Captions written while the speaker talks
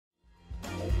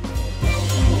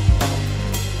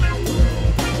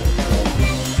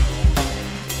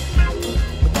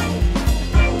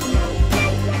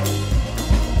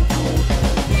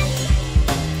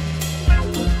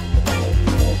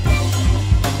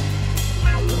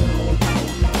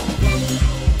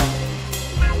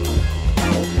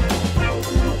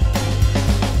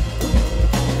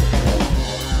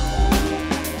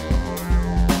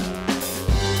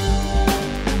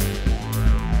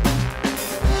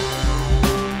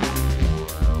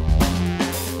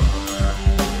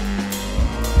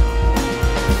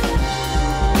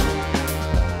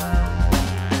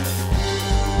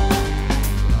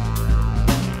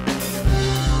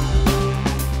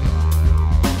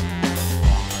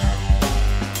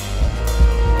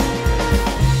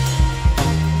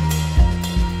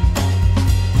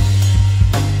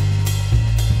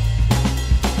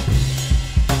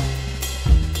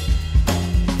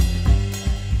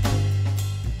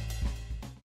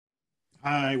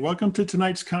Hi, welcome to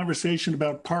tonight's conversation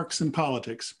about parks and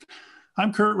politics.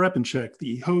 I'm Kurt Repenchek,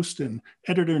 the host and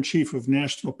editor-in-chief of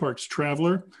National Parks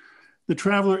Traveler. The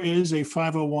Traveler is a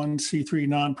 501c3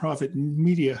 nonprofit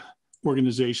media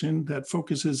organization that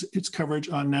focuses its coverage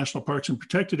on national parks and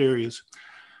protected areas.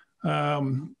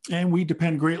 And we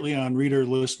depend greatly on reader,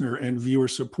 listener, and viewer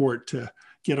support to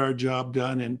get our job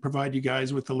done and provide you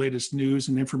guys with the latest news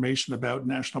and information about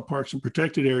national parks and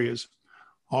protected areas.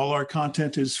 All our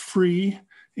content is free,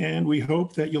 and we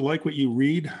hope that you'll like what you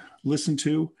read, listen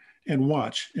to, and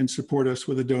watch, and support us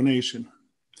with a donation.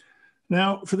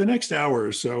 Now, for the next hour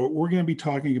or so, we're going to be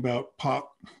talking about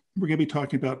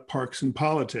parks and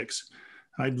politics.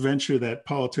 I'd venture that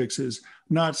politics is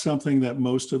not something that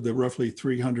most of the roughly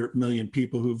 300 million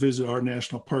people who visit our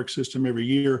national park system every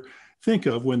year think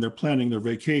of when they're planning their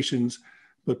vacations,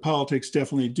 but politics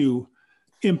definitely do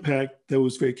impact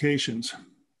those vacations.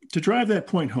 To drive that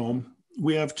point home,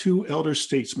 we have two elder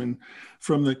statesmen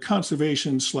from the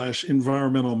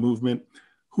conservation/environmental movement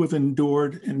who have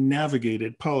endured and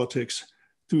navigated politics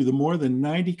through the more than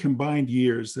 90 combined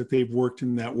years that they've worked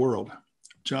in that world.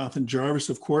 Jonathan Jarvis,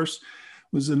 of course,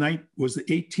 was the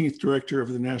 18th director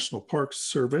of the National Park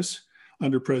Service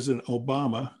under President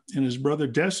Obama, and his brother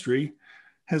Destry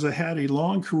has had a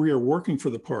long career working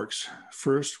for the parks,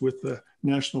 first with the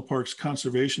National Parks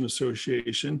Conservation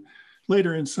Association,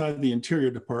 later inside the Interior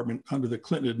Department under the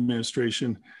Clinton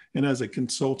administration, and as a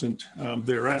consultant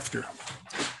thereafter.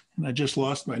 And I just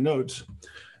lost my notes.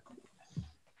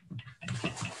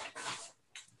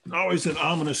 Always an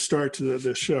ominous start to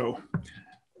the show.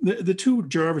 The two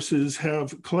Jarvises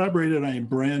have collaborated on a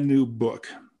brand new book,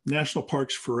 National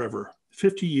Parks Forever,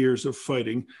 50 Years of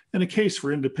Fighting and a Case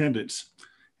for Independence,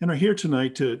 and are here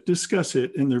tonight to discuss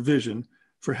it and their vision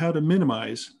for how to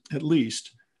minimize, at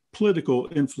least, political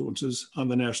influences on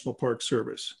the National Park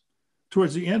Service.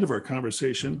 Towards the end of our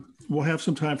conversation, we'll have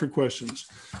some time for questions.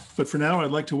 But for now,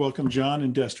 I'd like to welcome John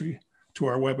and Destry to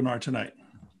our webinar tonight.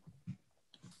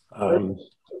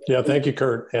 Thank you,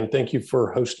 Kurt. And thank you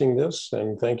for hosting this.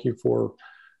 And thank you for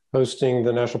hosting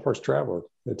the National Parks Traveler.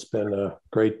 It's been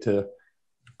great to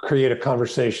create a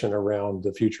conversation around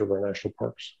the future of our national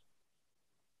parks.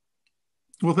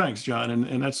 Well, thanks, John.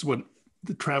 And that's what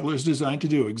the Traveler is designed to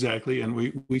do, exactly. And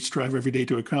we strive every day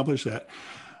to accomplish that.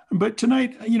 But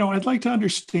tonight, I'd like to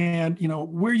understand,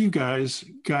 where you guys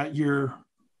got your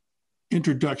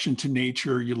introduction to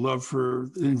nature, your love for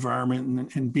the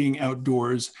environment and being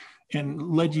outdoors,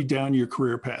 and led you down your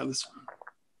career paths.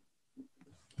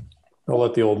 I'll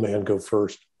let the old man go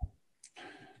first.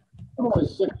 I'm only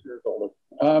 6 years old.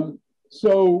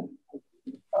 So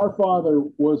our father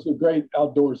was a great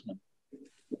outdoorsman.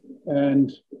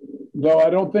 And though I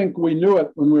don't think we knew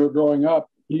it when we were growing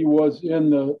up, he was in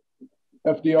the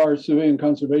FDR Civilian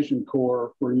Conservation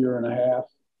Corps for a year and a half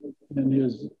in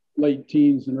his late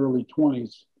teens and early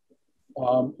 20s,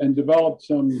 and developed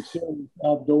some serious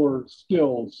outdoor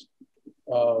skills,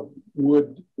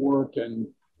 woodwork and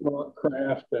rock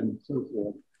craft and so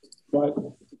forth. But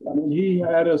he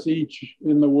had us each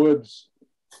in the woods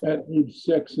at age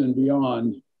 6 and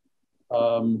beyond,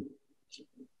 on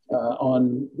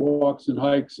walks and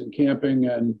hikes and camping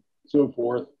and so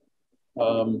forth,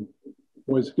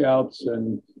 Boy Scouts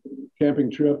and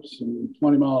camping trips and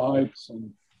 20-mile hikes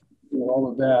and all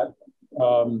of that.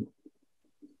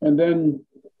 And then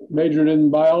majored in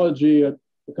biology at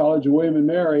the College of William and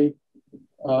Mary,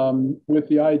 with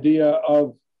the idea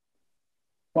of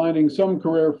finding some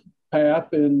career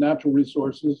path in natural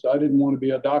resources. I didn't want to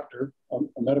be a doctor, a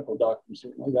medical doctor,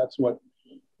 certainly. That's what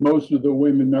most of the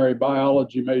William and Mary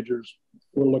biology majors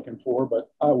were looking for, but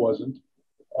I wasn't.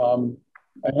 I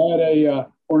had a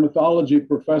ornithology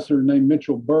professor named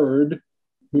Mitchell Bird,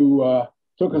 who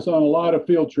took us on a lot of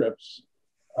field trips.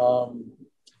 And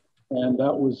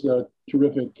that was a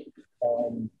terrific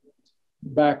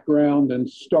background and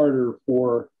starter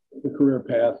for the career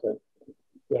path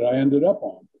that I ended up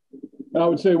on. And I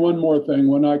would say one more thing.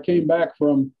 When I came back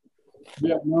from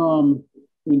Vietnam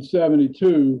in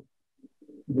 '72,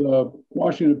 the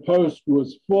Washington Post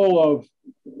was full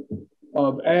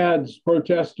of ads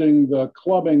protesting the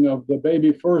clubbing of the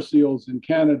baby fur seals in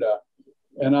Canada.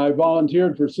 And I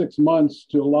volunteered for 6 months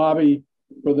to lobby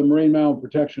for the Marine Mammal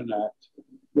Protection Act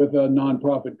with a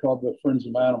nonprofit called the Friends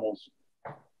of Animals.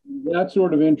 That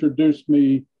sort of introduced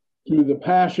me to the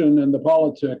passion and the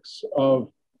politics of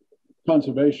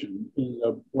conservation in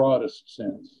the broadest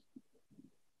sense.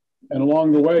 And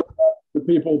along the way, the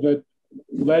people that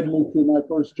led me to my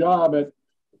first job at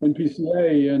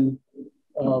NPCA in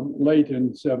late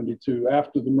in '72,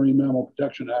 after the Marine Mammal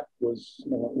Protection Act was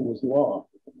law.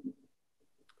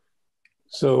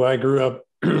 So I grew up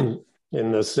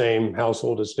in the same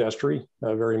household as Destry,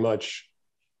 very much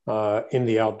in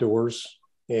the outdoors,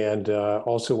 and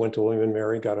also went to William and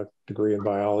Mary, got a degree in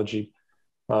biology.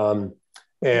 And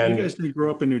you guys didn't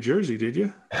grow up in New Jersey, did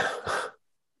you?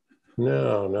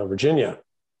 No, Virginia.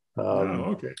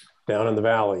 Okay. Down in the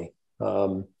valley,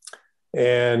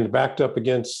 and backed up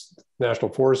against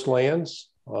national forest lands.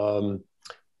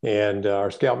 And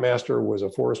our scoutmaster was a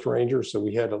forest ranger, so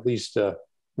we had at least a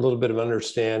little bit of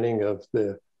understanding of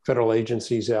the federal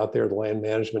agencies out there, the land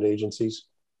management agencies.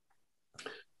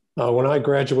 When I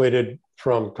graduated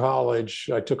from college,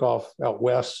 I took off out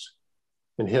west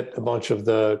and hit a bunch of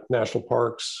the national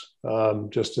parks,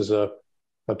 just as a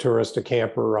tourist, a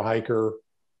camper, a hiker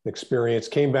experience.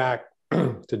 Came back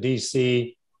to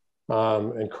DC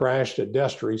and crashed at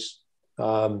Destry's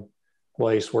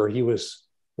place where he was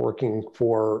working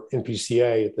for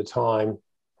NPCA at the time.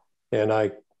 And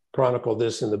I chronicled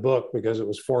this in the book because it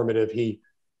was formative. He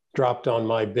dropped on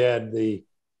my bed the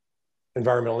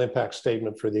environmental impact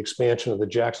statement for the expansion of the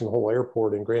Jackson Hole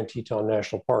Airport in Grand Teton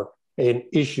National Park, an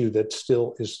issue that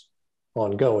still is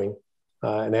ongoing,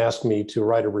 and asked me to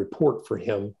write a report for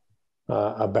him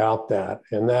about that.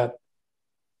 And that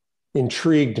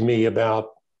intrigued me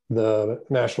about the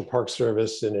National Park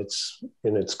Service and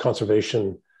its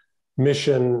conservation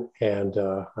mission. And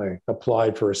I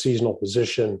applied for a seasonal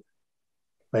position,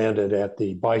 landed at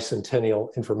the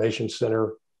Bicentennial Information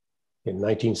Center in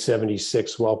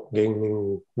 1976,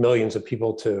 welcoming millions of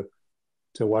people to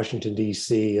Washington,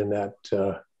 D.C., and that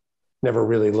never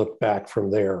really looked back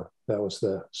from there. That was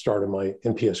the start of my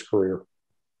NPS career.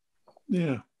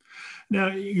 Yeah. Now,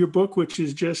 your book, which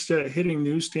is just hitting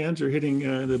newsstands or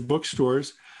hitting the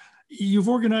bookstores, you've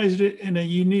organized it in a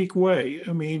unique way.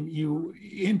 I mean, you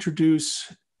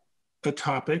introduce a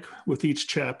topic with each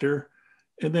chapter,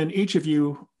 and then each of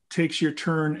you takes your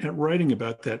turn at writing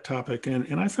about that topic.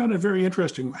 And I found it very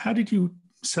interesting. How did you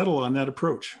settle on that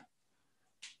approach?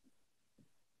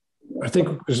 I think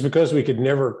it was because we could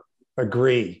never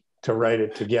agree to write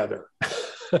it together.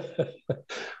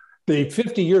 The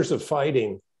 50 years of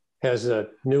fighting has a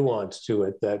nuance to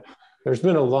it that there's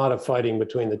been a lot of fighting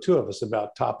between the two of us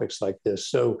about topics like this.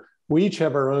 So we each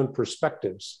have our own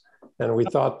perspectives. And we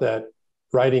thought that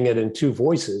writing it in two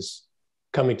voices,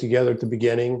 coming together at the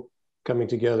beginning, coming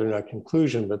together in our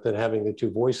conclusion, but then having the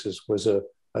two voices was a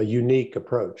unique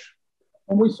approach.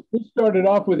 And we started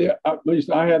off with, at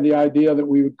least I had the idea that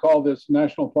we would call this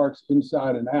National Parks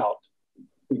Inside and Out,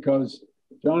 because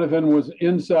Jonathan was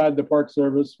inside the Park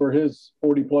Service for his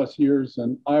 40 plus years,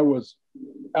 and I was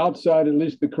outside at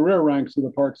least the career ranks of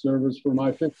the Park Service for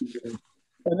my 50 years.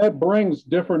 And that brings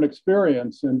different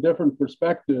experience and different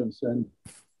perspectives and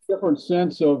different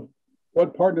sense of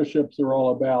what partnerships are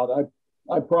all about.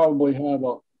 I probably have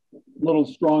a little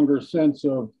stronger sense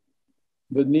of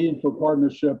the need for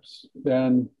partnerships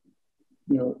than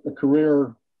a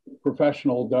career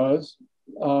professional does.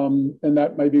 And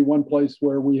that may be one place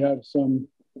where we have some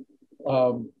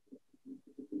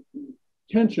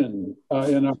tension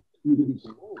in our communities.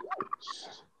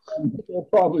 There are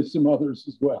probably some others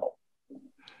as well.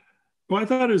 Well, I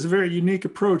thought it was a very unique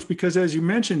approach because, as you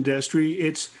mentioned, Destry,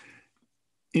 it's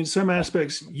in some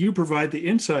aspects you provide the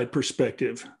inside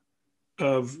perspective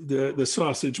of the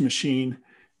sausage machine,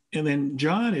 and then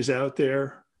John is out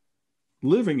there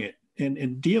living it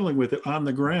and dealing with it on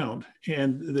the ground.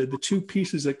 And the two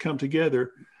pieces that come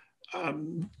together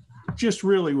just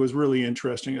was really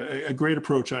interesting. A great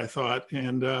approach, I thought.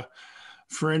 And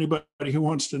for anybody who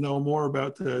wants to know more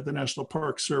about the National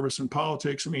Park Service and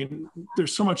politics, I mean,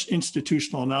 there's so much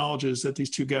institutional knowledge that these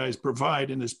two guys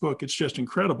provide in this book. It's just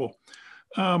incredible.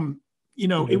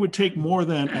 It would take more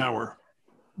than an hour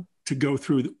to go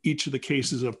through each of the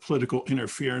cases of political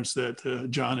interference that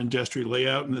John and Destry lay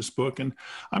out in this book. And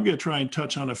I'm going to try and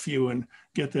touch on a few and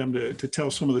get them to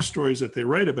tell some of the stories that they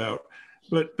write about.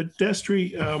 But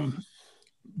Destry,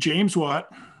 James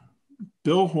Watt,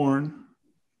 Bill Horn,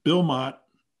 Bill Mott,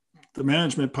 the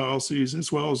management policies,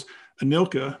 as well as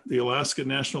ANILCA, the Alaska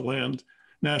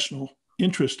National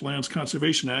Interest Lands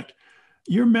Conservation Act,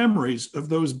 your memories of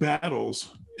those battles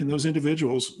and those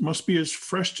individuals must be as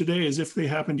fresh today as if they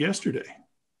happened yesterday.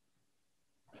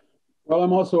 Well,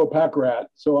 I'm also a pack rat,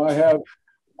 so I have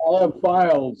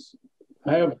files.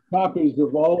 I have copies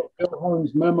of all of Bill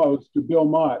Horn's memos to Bill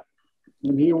Mott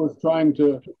when he was trying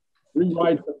to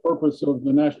rewrite the purpose of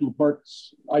the national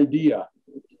parks idea,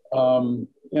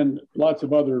 and lots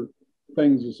of other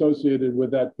things associated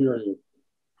with that period.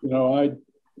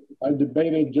 I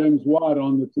debated James Watt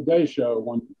on the Today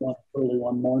Show early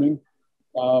one morning,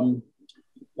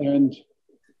 and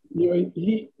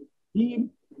he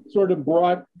sort of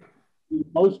brought the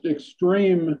most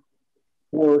extreme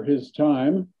for his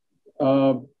time,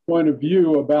 point of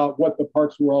view about what the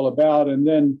parks were all about. And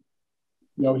then,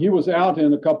 he was out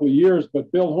in a couple of years,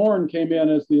 but Bill Horn came in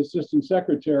as the assistant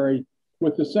secretary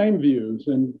with the same views,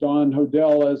 and Don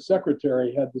Hodel as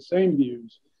secretary had the same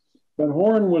views. But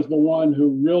Horn was the one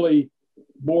who really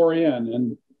bore in.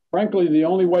 And frankly, the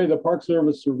only way the Park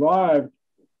Service survived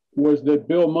was that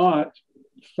Bill Mott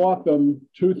fought them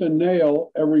tooth and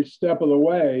nail every step of the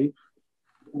way.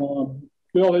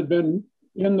 Bill had been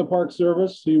in the Park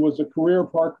Service. He was a career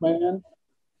park man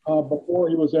before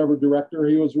he was ever director.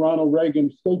 He was Ronald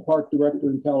Reagan's state park director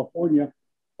in California.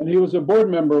 And he was a board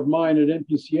member of mine at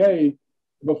NPCA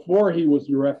before he was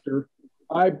director.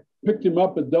 I picked him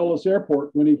up at Dulles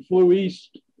Airport when he flew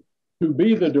east to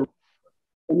be the director.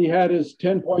 And he had his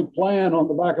 10-point plan on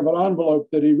the back of an envelope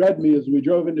that he read me as we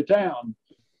drove into town.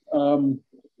 The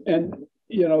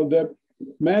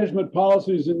management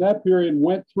policies in that period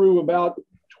went through about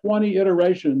 20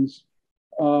 iterations,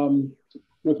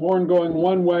 with Horn going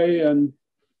one way and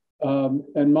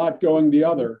Mott going the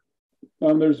other.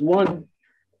 There's one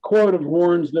quote of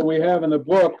Horn's that we have in the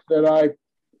book that I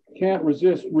can't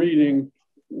resist reading.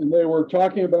 And they were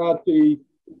talking about the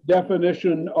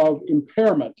definition of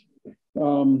impairment,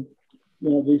 the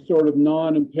sort of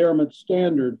non-impairment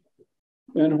standard.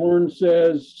 And Horn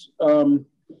says, the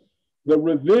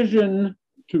revision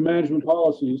to management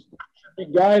policies should be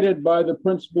guided by the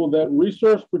principle that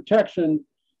resource protection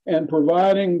and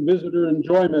providing visitor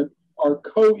enjoyment are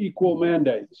co-equal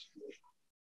mandates.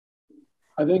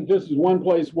 I think this is one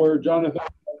place where Jonathan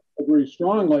agrees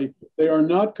strongly. They are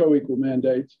not co-equal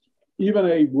mandates. Even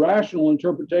a rational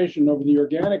interpretation of the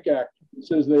Organic Act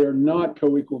says they are not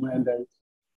co-equal mandates.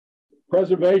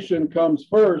 Preservation comes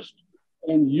first,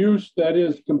 and use that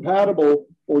is compatible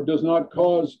or does not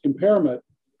cause impairment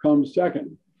comes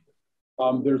second.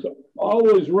 There's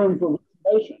always room for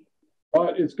preservation,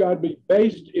 but it's got to be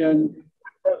based in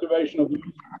preservation of the use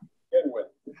to begin with.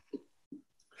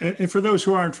 And for those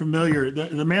who aren't familiar,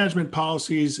 the management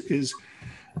policies is,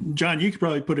 John, you could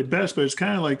probably put it best, but it's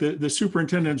kind of like the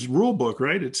superintendent's rule book,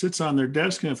 right? It sits on their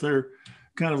desk, and if they're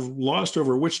kind of lost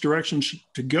over which direction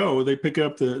to go, they pick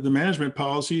up the management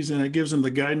policies, and it gives them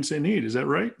the guidance they need. Is that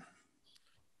right?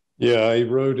 Yeah, I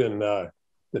wrote in the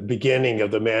beginning of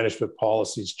the management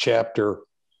policies chapter,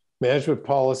 management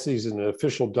policies is an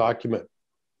official document.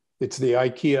 It's the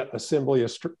IKEA assembly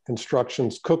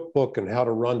instructions cookbook and how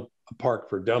to run a park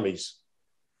for dummies.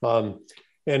 And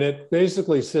it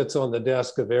basically sits on the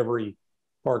desk of every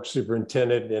park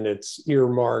superintendent, and it's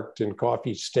earmarked and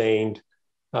coffee stained.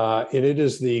 And it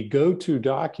is the go-to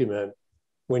document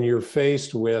when you're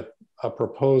faced with a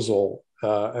proposal,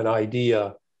 an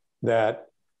idea that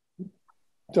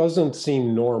doesn't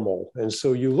seem normal. And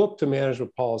so you look to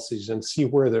management policies and see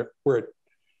where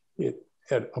it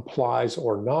applies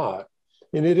or not.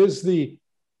 And it is the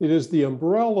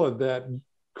umbrella that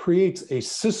creates a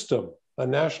system, a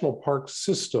national park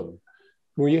system,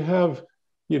 where you have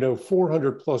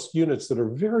 400 plus units that are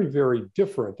very, very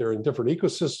different. They're in different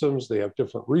ecosystems. They have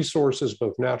different resources,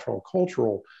 both natural and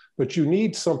cultural, but you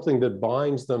need something that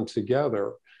binds them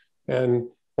together. And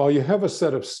while you have a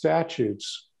set of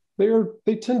statutes,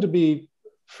 they tend to be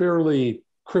fairly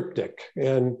cryptic,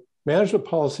 and management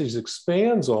policies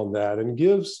expands on that and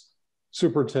gives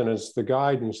superintendents the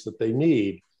guidance that they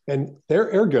need. And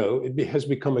ergo, it has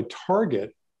become a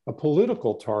target, a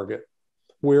political target,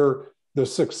 where the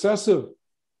successive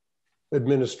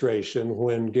administration,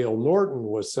 when Gail Norton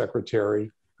was secretary,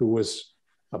 who was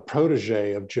a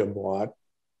protege of Jim Watt,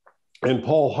 and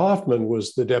Paul Hoffman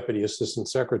was the deputy assistant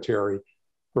secretary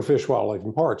for Fish, Wildlife,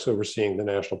 and Parks, overseeing the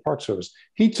National Park Service.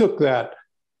 He took that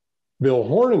Bill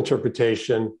Horn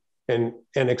interpretation and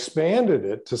expanded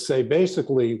it to say,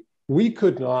 basically, we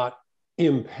could not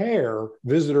impair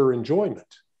visitor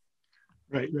enjoyment.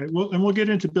 Right. Well, and we'll get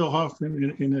into Bill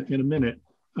Hoffman in a minute,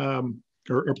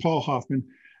 or Paul Hoffman.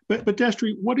 But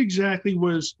Destry, what exactly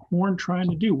was Horn trying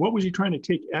to do? What was he trying to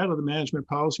take out of the management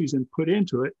policies and put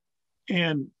into it?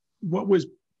 And what was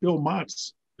Bill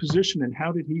Mott's position, and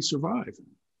how did he survive?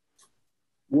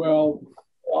 Well,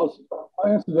 I'll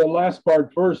answer the last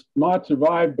part first. Mott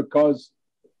survived because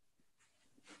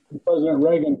President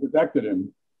Reagan protected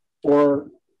him, or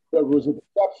there was a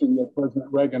perception that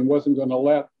President Reagan wasn't going to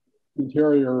let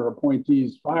Interior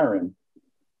appointees fire him.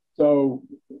 So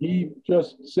he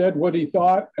just said what he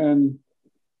thought and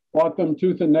fought them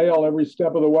tooth and nail every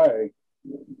step of the way.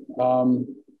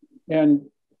 And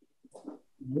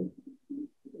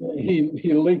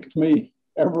he leaked me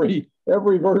every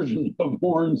version of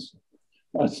Horn's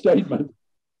statement,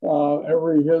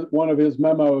 every one of his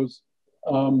memos,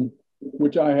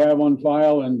 which I have on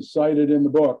file and cited in the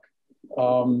book.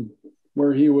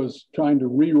 where he was trying to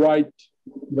rewrite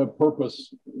the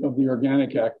purpose of the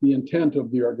Organic Act, the intent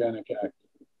of the Organic Act,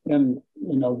 and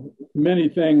many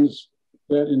things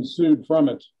that ensued from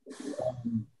it.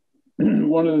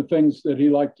 One of the things that he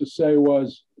liked to say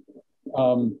was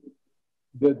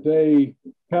that they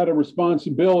had a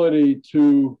responsibility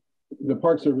to the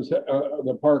Park Service,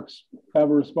 the parks have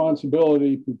a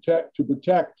responsibility to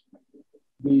protect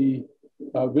the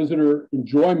visitor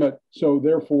enjoyment. So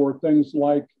therefore, things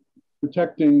like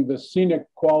protecting the scenic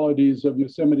qualities of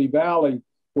Yosemite Valley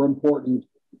were important,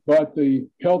 but the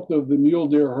health of the mule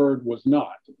deer herd was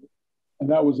not. And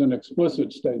that was an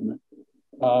explicit statement.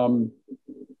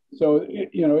 So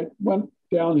it went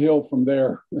downhill from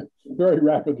there very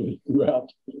rapidly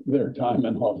throughout their time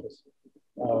in office.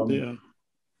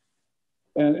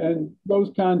 And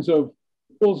those kinds of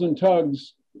pulls and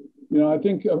tugs, I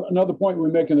think another point we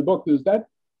make in the book is that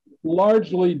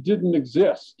largely didn't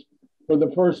exist for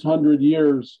the first 100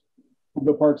 years of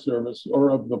the Park Service or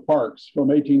of the parks from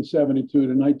 1872 to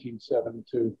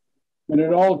 1972. And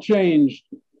it all changed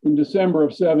in December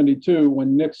of 72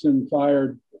 when Nixon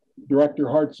fired Director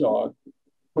Hartzog.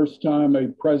 First time a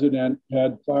president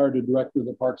had fired a director of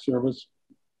the Park Service,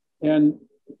 and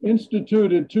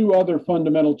instituted two other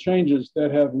fundamental changes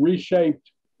that have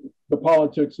reshaped the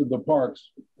politics of the parks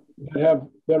that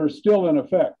are still in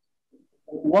effect.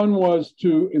 One was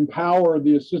to empower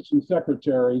the assistant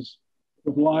secretaries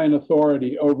with line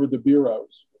authority over the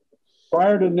bureaus.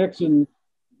 Prior to Nixon,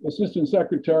 assistant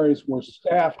secretaries were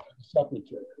staffed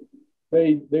secretaries.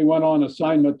 They went on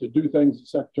assignment to do things the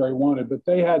secretary wanted, but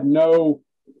they had no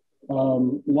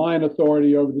line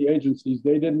authority over the agencies.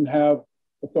 They didn't have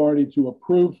authority to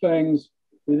approve things.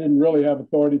 They didn't really have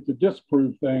authority to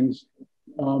disapprove things.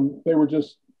 They were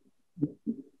just,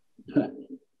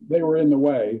 they were in the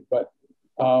way, but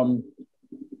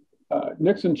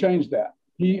Nixon changed that.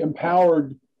 He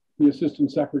empowered the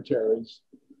assistant secretaries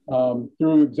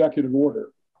through executive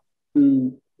order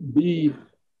to be in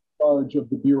charge of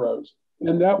the bureaus.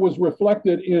 And that was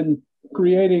reflected in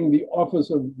creating the Office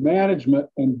of Management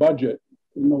and Budget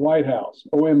in the White House,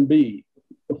 OMB.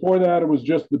 Before that, it was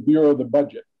just the Bureau of the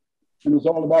Budget. And it was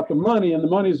all about the money, and the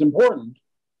money is important.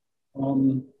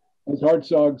 As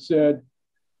Hartzog said,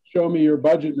 show me your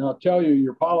budget and I'll tell you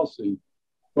your policy.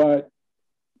 But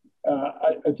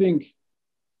I think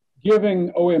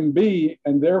giving OMB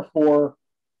and therefore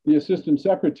the assistant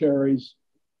secretaries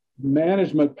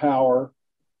management power,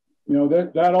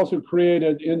 that also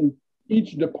created in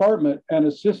each department an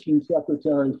assistant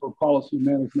secretary for policy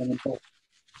management and policy.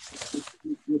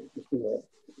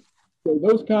 So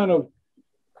those kind of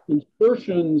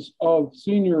insertions of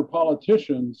senior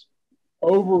politicians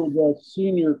over the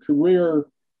senior career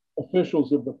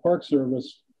officials of the Park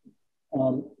Service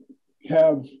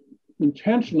have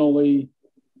intentionally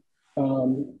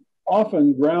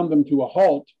often ground them to a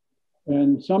halt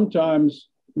and sometimes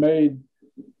made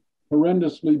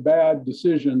horrendously bad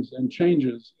decisions and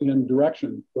changes in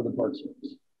direction for the Park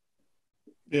Service.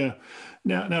 Yeah.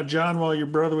 Now, John, while your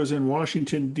brother was in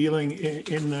Washington dealing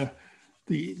in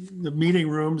the meeting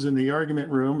rooms and the argument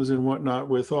rooms and whatnot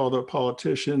with all the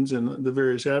politicians and the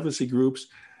various advocacy groups,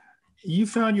 you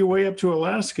found your way up to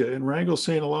Alaska and Wrangell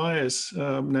St. Elias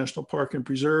National Park and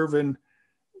Preserve and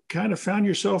kind of found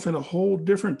yourself in a whole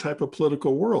different type of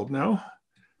political world, no?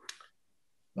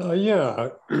 Yeah,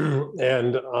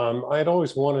 and I'd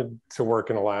always wanted to work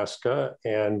in Alaska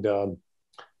and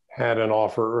had an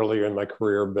offer earlier in my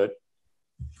career, but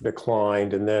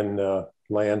declined, and then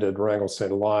landed Wrangell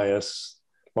St. Elias,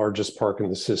 largest park in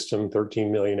the system,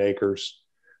 13 million acres,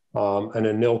 an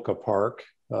Anilka Park.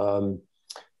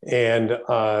 And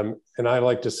I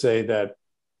like to say that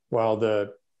while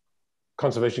the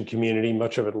conservation community,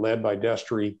 much of it led by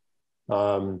Destry,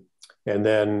 and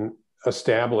then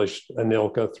established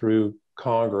Anilka through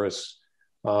Congress,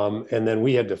 and then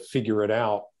we had to figure it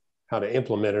out how to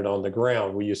implement it on the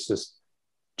ground. We used to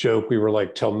joke we were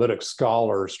like Talmudic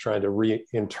scholars trying to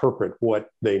reinterpret what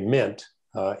they meant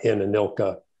in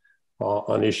Anilka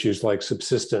on issues like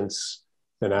subsistence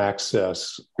and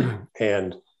access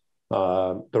and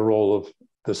the role of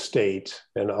the state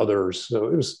and others. So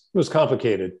it was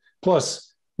complicated.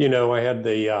 Plus, I had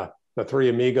the three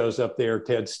amigos up there,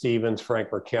 Ted Stevens, Frank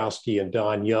Murkowski, and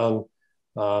Don Young,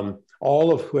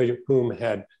 all of whom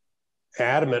had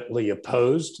adamantly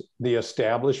opposed the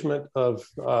establishment of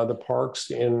the parks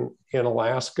in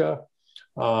Alaska,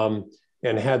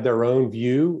 and had their own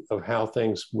view of how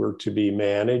things were to be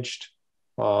managed,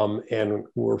 and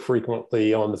were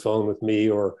frequently on the phone with me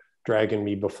or dragging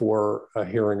me before a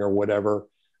hearing or whatever.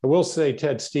 I will say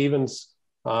Ted Stevens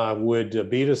would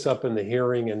beat us up in the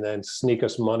hearing and then sneak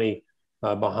us money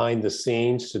behind the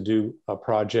scenes to do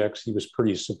projects. He was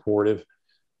pretty supportive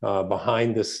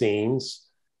behind the scenes.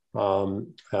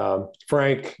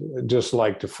 Frank just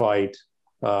liked to fight,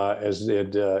 as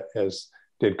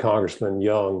did Congressman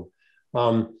Young.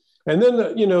 And then,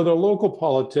 the local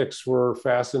politics were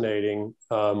fascinating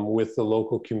with the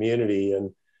local community.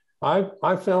 And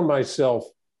I found myself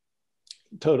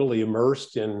totally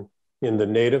immersed in the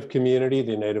Native community,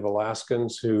 the Native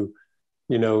Alaskans who,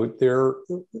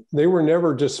 they were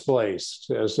never displaced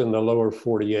as in the lower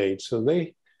 48. So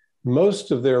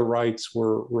most of their rights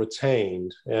were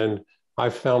retained. And I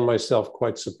found myself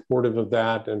quite supportive of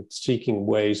that and seeking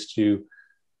ways to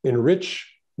enrich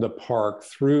the park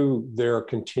through their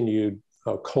continued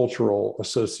cultural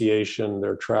association,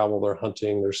 their travel, their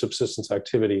hunting, their subsistence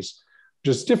activities,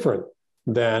 just different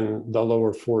than the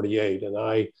lower 48. And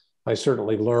I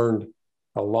certainly learned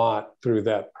a lot through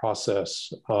that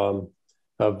process of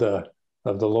the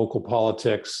local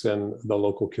politics and the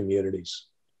local communities.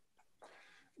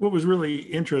 What was really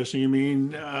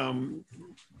interesting,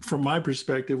 from my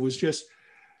perspective, was just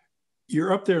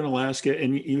you're up there in Alaska,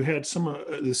 and you had some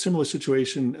of the similar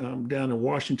situation down in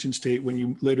Washington State when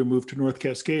you later moved to North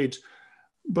Cascades.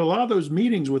 But a lot of those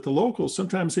meetings with the locals,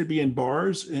 sometimes they'd be in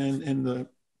bars, and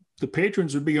the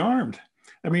patrons would be armed.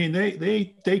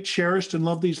 They cherished and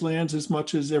loved these lands as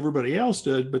much as everybody else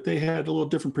did, but they had a little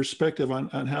different perspective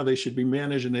on how they should be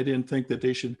managed, and they didn't think that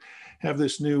they should have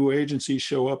this new agency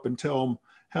show up and tell them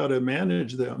how to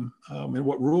manage them and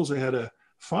what rules they had to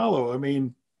follow.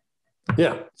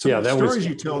 The stories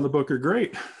you tell in the book are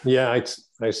great. Yeah,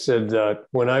 I said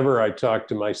whenever I talked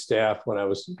to my staff when I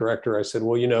was director, I said,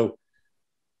 well, you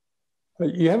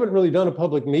haven't really done a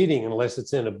public meeting unless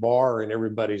it's in a bar and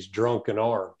everybody's drunk and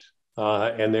armed,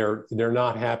 and they're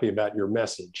not happy about your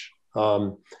message.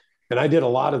 And I did a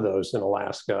lot of those in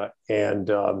Alaska,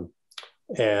 and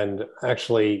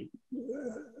actually,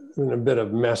 in a bit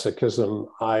of masochism,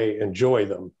 I enjoy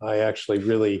them. I actually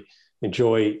really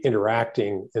enjoy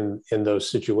interacting in those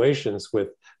situations with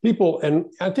people. And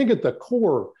I think at the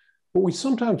core, what we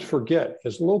sometimes forget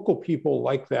is local people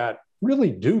like that really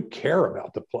do care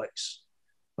about the place.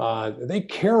 They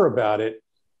care about it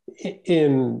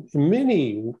in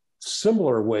many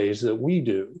similar ways that we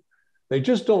do. They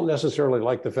just don't necessarily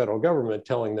like the federal government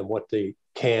telling them what they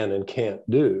can and can't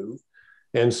do.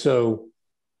 And so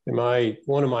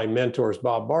one of my mentors,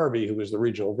 Bob Barbie, who was the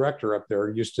regional director up there,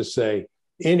 used to say,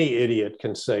 any idiot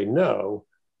can say no.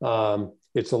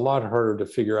 It's a lot harder to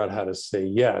figure out how to say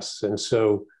yes. And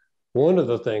so one of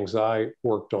the things I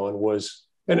worked on was,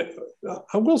 and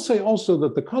I will say also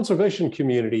that the conservation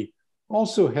community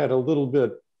also had a little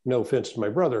bit, no offense to my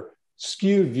brother,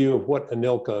 skewed view of what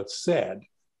ANILCA said.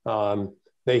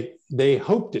 They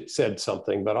hoped it said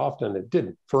something, but often it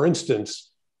didn't. For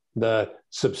instance, the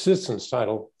subsistence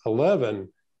Title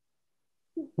 11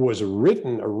 was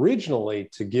written originally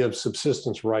to give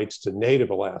subsistence rights to Native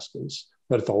Alaskans,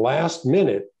 but at the last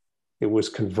minute, it was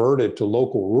converted to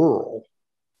local rural.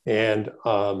 And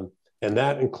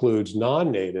that includes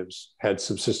non-natives had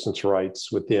subsistence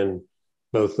rights within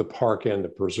both the park and the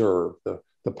preserve,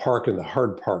 the park and the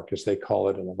hard park, as they call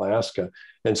it in Alaska.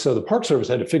 And so the Park Service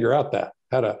had to figure out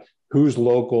who's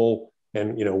local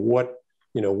and what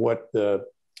the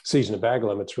season of bag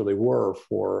limits really were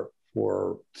for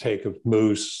take of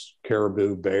moose,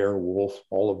 caribou, bear, wolf,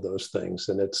 all of those things.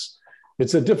 And it's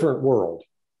a different world.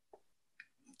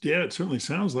 Yeah, it certainly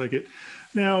sounds like it.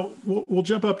 Now, we'll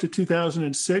jump up to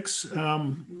 2006. We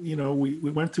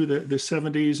went through the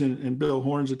 70s and Bill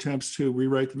Horn's attempts to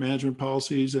rewrite the management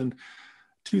policies. And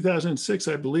 2006,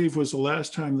 I believe, was the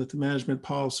last time that the management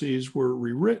policies were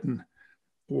rewritten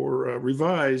or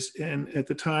revised. And at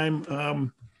the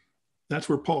time, that's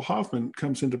where Paul Hoffman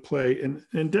comes into play.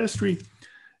 And Destry,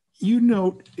 you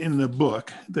note in the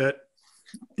book that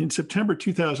in September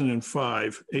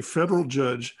 2005, a federal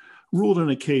judge ruled in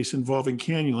a case involving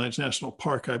Canyonlands National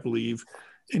Park, I believe,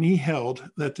 and he held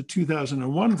that the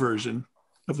 2001 version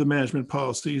of the management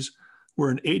policies were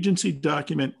an agency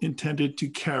document intended to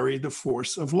carry the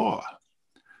force of law.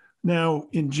 Now,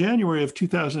 in January of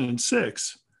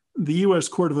 2006, the U.S.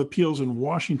 Court of Appeals in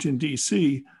Washington,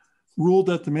 D.C., ruled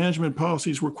that the management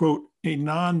policies were, quote, a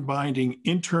non-binding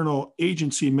internal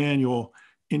agency manual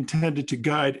intended to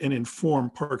guide and inform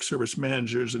Park Service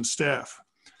managers and staff.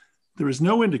 There is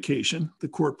no indication, the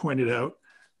court pointed out,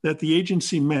 that the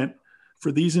agency meant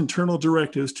for these internal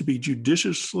directives to be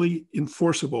judiciously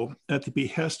enforceable at the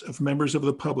behest of members of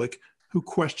the public who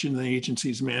question the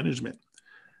agency's management.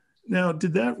 Now,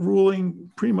 did that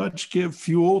ruling pretty much give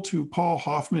fuel to Paul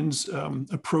Hoffman's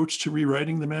approach to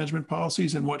rewriting the management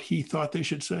policies and what he thought they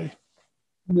should say?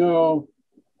 No,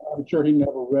 I'm sure he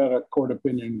never read a court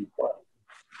opinion before.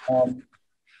 And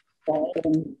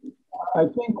I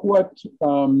think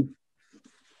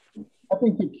I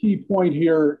think the key point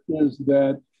here is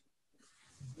that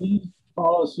these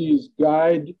policies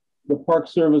guide the Park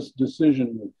Service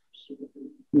decision makers.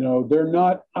 You know, they're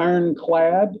not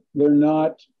ironclad, they're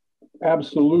not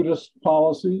absolutist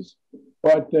policies,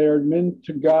 but they're meant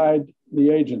to guide the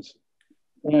agency.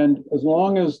 And as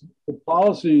long as the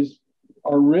policies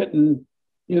are written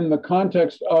in the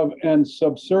context of and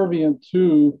subservient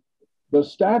to the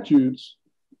statutes,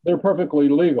 they're perfectly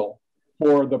legal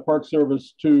for the Park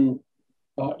Service to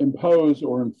impose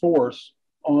or enforce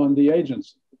on the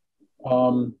agency.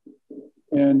 And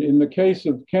in the case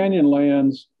of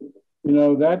Canyonlands, you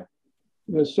know, that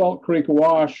the Salt Creek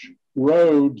Wash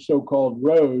road, so-called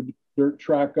road, dirt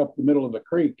track up the middle of the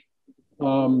creek,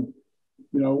 you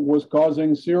know, was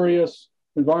causing serious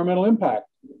environmental impact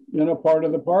in a part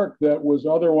of the park that was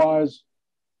otherwise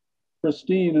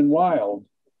pristine and wild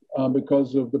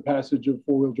because of the passage of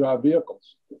four-wheel drive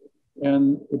vehicles.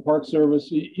 And the Park Service,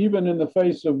 even in the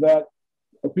face of that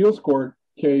appeals court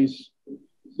case,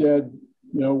 said,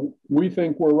 you know, we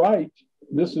think we're right.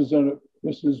 This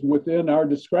is within our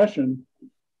discretion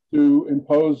to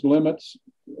impose limits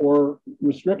or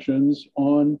restrictions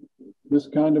on this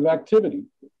kind of activity.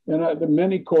 And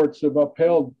many courts have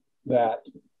upheld that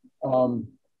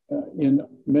in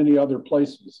many other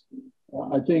places.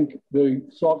 I think the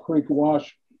Salt Creek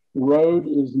Wash Road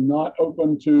is not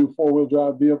open to four-wheel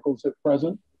drive vehicles at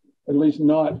present, at least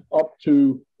not up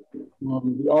to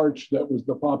the arch that was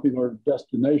the popular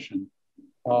destination.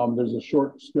 There's a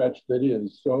short stretch that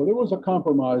is. So there was a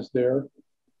compromise there,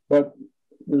 but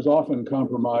there's often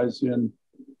compromise in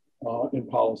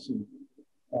policy,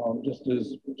 just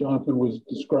as Jonathan was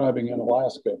describing in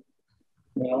Alaska.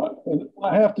 You know, and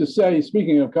I have to say,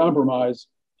 speaking of compromise,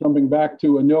 jumping back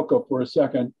to ANILCA for a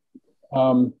second,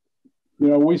 you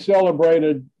know, we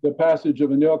celebrated the passage of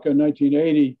ANILCA in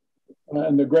 1980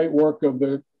 and the great work of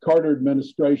the Carter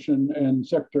administration and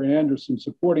Secretary Anderson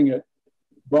supporting it.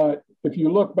 But if you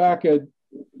look back at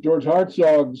George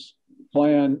Hartzog's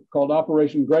plan called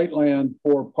Operation Greatland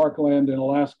for parkland in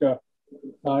Alaska,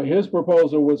 his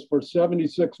proposal was for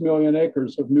 76 million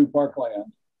acres of new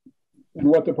parkland. And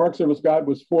what the Park Service got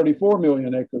was 44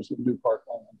 million acres of new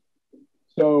parkland.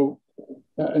 So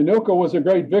ANILCA was a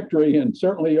great victory and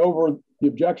certainly over the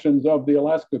objections of the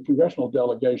Alaska congressional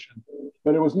delegation,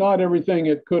 but it was not everything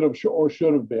it could have or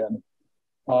should have been.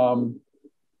 And,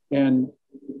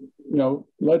 you know,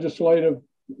 legislative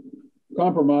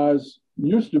compromise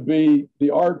used to be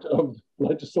the art of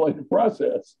legislative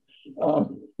process.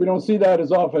 We don't see that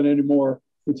as often anymore.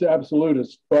 It's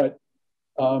absolutist, but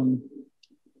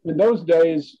in those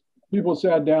days, people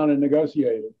sat down and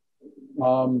negotiated,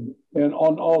 and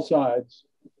on all sides,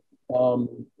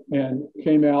 and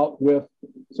came out with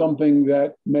something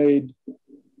that made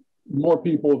more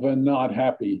people than not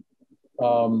happy,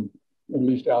 at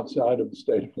least outside of the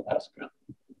state of Alaska.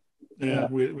 Yeah,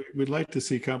 we'd like to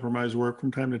see compromise work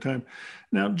from time to time.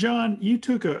 Now, John, you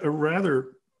took a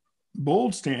rather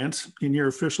bold stance in your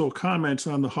official comments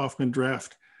on the Hoffman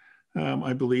draft,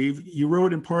 I believe. You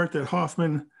wrote in part that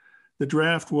Hoffman, the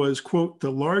draft was, quote,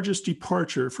 the largest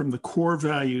departure from the core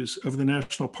values of the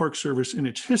National Park Service in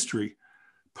its history,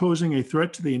 posing a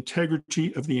threat to the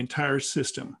integrity of the entire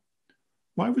system.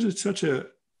 Why was it such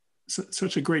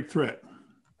a great threat?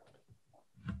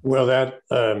 Well, that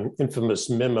infamous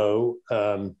memo,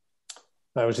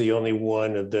 I was the only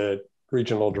one of the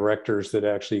regional directors that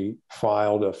actually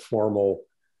filed a formal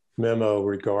memo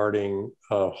regarding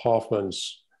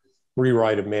Hoffman's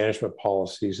rewrite of management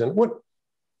policies. And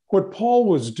what Paul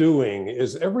was doing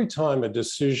is every time a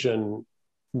decision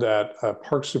that a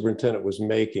park superintendent was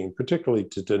making, particularly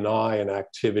to deny an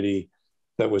activity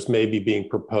that was maybe being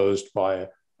proposed by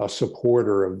a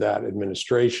supporter of that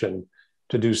administration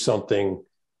to do something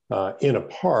in a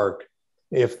park,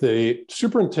 if the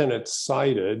superintendent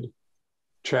cited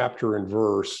chapter and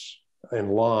verse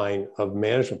and line of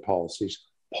management policies,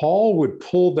 Paul would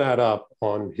pull that up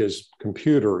on his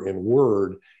computer in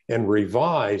Word and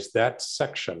revise that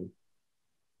section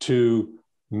to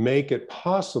make it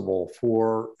possible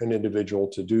for an individual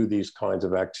to do these kinds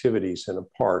of activities in the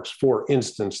parks. For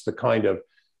instance, the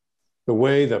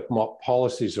way that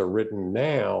policies are written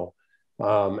now,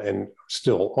 and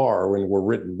still are when were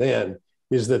written then,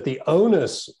 is that the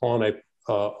onus on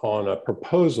a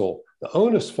proposal, the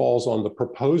onus falls on the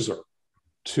proposer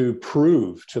to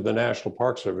prove to the National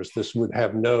Park Service this would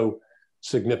have no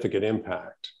significant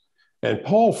impact. And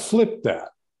Paul flipped that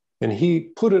and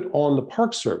he put it on the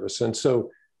Park Service. And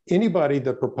so anybody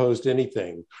that proposed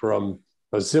anything from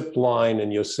a zip line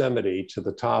in Yosemite to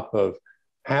the top of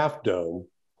Half Dome,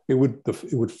 it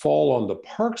would fall on the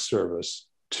Park Service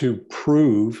to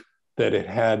prove that it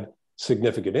had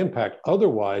significant impact.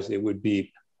 Otherwise, it would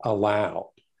be allowed.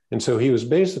 And so he was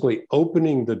basically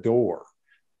opening the door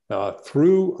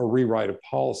through a rewrite of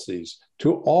policies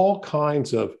to all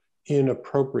kinds of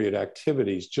inappropriate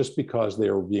activities just because they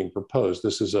were being proposed.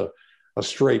 This is a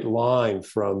straight line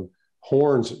from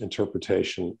Horn's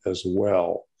interpretation as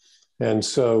well. And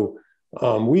so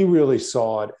we really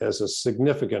saw it as a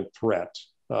significant threat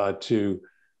to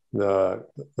the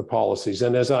policies.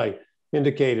 And as I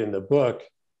indicate in the book,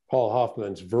 Paul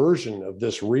Hoffman's version of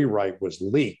this rewrite was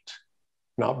leaked,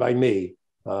 not by me,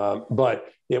 but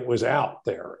it was out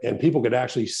there. And people could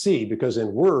actually see, because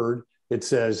in Word, it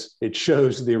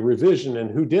shows the revision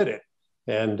and who did it.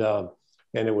 And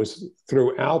it was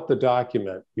throughout the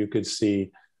document, you could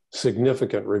see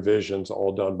significant revisions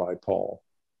all done by Paul.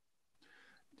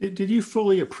 Did you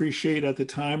fully appreciate at the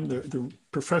time the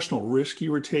professional risk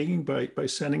you were taking by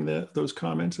sending those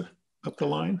comments up the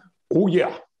line? Oh,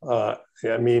 yeah.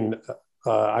 I mean,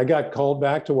 I got called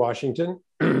back to Washington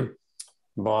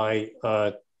by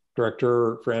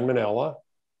Director Fran Minella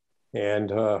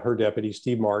and her deputy,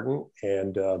 Steve Martin,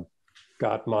 and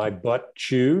got my butt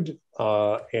chewed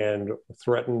and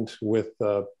threatened with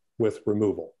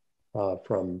removal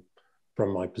from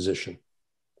my position.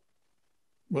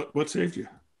 What saved you?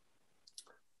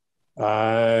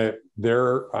 I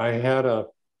had a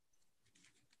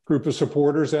group of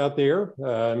supporters out there.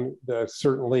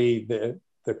 Certainly the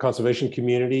conservation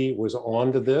community was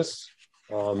on to this.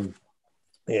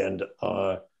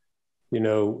 You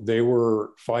know, they were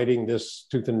fighting this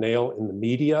tooth and nail in the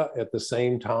media at the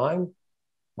same time.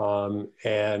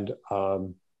 And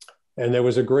there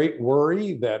was a great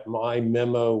worry that my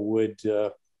memo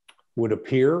would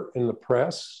appear in the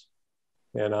press.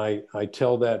 And I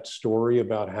tell that story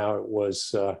about how it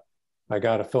was, I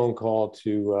got a phone call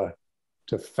to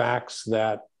fax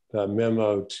that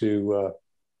memo to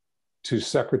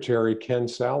Secretary Ken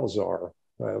Salazar,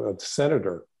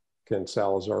 Senator Ken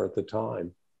Salazar at the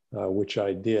time, which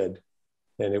I did.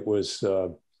 And it was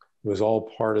all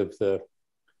part of a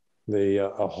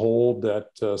hold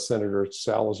that Senator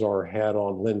Salazar had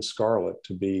on Lynn Scarlett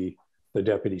to be the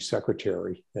deputy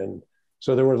secretary. And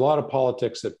so there were a lot of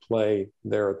politics at play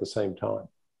there at the same time.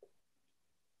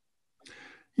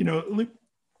 You know,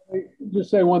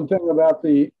 just say one thing about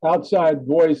the outside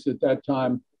voice at that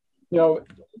time. You know,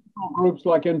 groups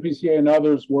like NPCA and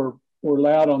others were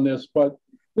loud on this, but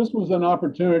this was an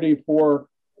opportunity for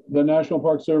the National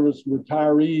Park Service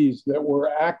retirees that were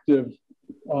active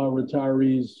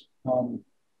retirees.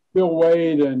 Bill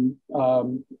Wade and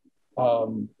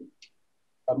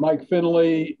Mike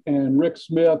Finley and Rick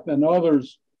Smith and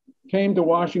others came to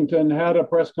Washington, had a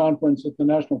press conference at the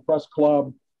National Press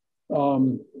Club,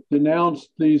 denounced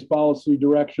these policy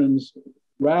directions,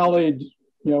 rallied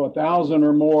 1,000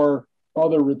 or more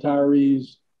other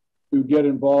retirees to get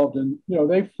involved, and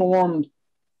they formed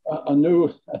a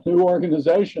new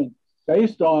organization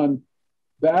based on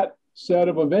that set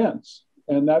of events.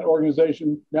 And that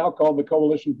organization, now called the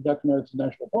Coalition to Protect America's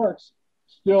National Parks,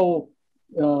 still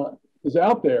is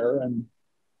out there and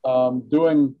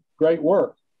doing great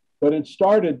work. But it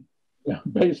started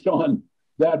based on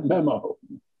that memo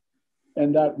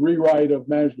and that rewrite of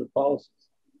management policies.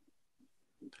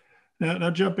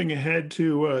 Now jumping ahead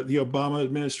to the Obama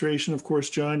administration, of course,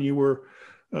 John, you were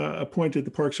appointed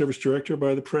the Park Service Director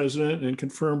by the President and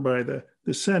confirmed by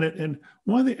the Senate. And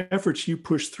one of the efforts you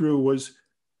pushed through was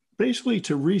basically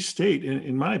to restate,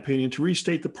 in my opinion, to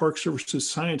restate the Park Service's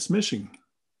science mission.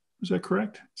 Is that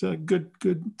correct? Is that a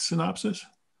good synopsis?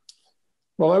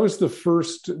 Well, I was the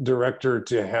first director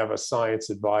to have a science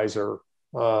advisor,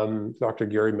 Dr.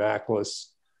 Gary Macklis,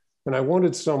 and I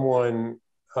wanted someone,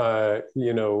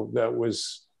 that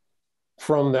was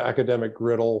from the academic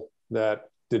griddle, that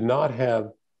did not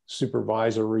have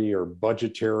supervisory or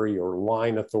budgetary or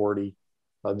line authority,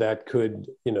 that could,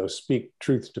 speak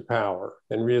truth to power,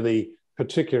 and really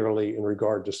particularly in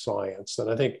regard to science.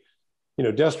 And I think,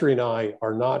 Destry and I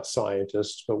are not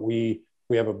scientists, but we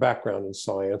have a background in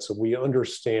science, and we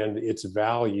understand its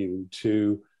value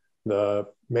to the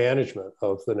management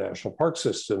of the National Park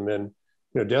System. And,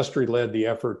 Destry led the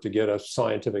effort to get a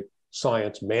scientific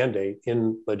science mandate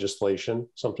in legislation,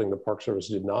 something the Park Service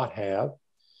did not have.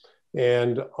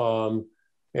 And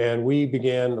we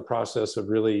began the process of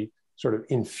really sort of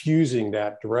infusing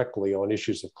that directly on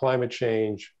issues of climate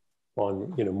change,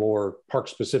 on more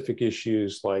park-specific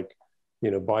issues like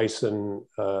bison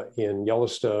in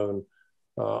Yellowstone,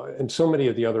 and so many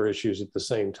of the other issues at the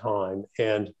same time,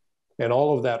 and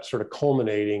all of that sort of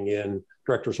culminating in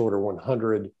Director's Order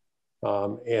 100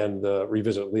 and the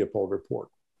Revisit Leopold report.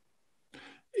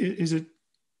 Is it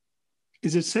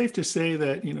safe to say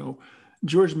that,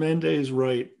 George Mendez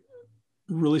Wright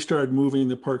really started moving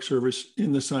the Park Service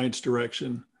in the science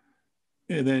direction?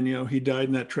 And then, he died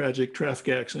in that tragic traffic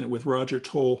accident with Roger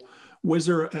Toll. Was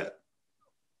there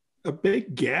a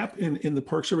big gap in the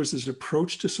Park Service's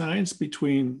approach to science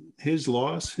between his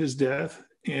loss, his death,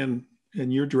 and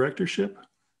your directorship?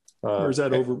 Or is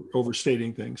that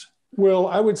overstating things? Well,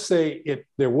 I would say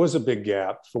there was a big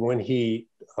gap from when he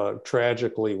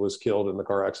tragically was killed in the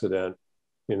car accident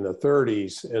in the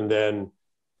 30s. And then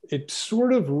it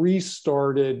sort of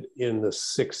restarted in the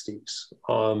 60s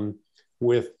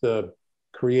with the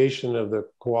creation of the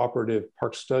cooperative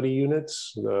park study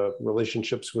units, the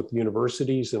relationships with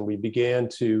universities, and we began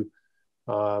to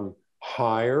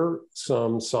hire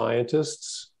some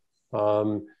scientists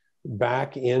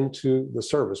back into the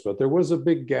service. But there was a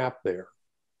big gap there.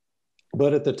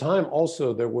 But at the time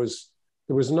also, there was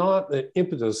not an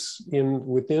impetus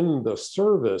within the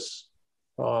service,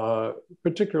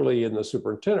 particularly in the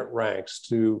superintendent ranks,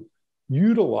 to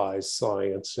utilize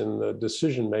science in the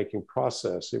decision-making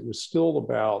process. It was still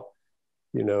about,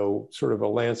 sort of a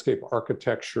landscape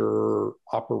architecture,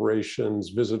 operations,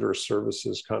 visitor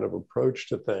services kind of approach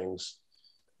to things.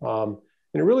 And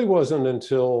it really wasn't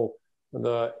until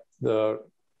the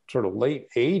sort of late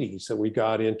 80s that we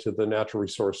got into the natural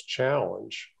resource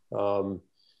challenge.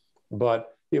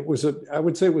 But I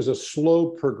would say it was a slow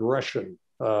progression,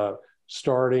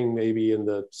 starting maybe in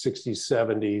the 60s,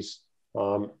 70s,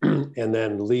 and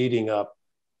then leading up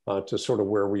to sort of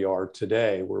where we are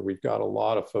today, where we've got a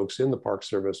lot of folks in the Park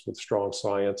Service with strong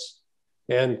science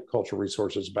and cultural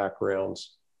resources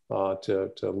backgrounds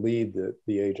to lead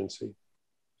the agency.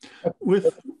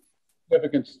 With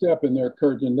significant step in there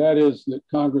occurred, and that is that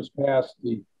Congress passed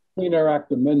the Clean Air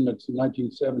Act amendments in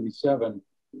 1977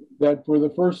 that for the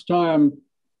first time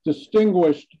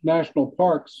distinguished national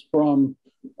parks from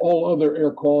all other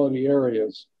air quality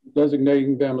areas,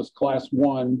 designating them as Class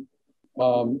 1.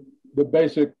 The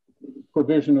basic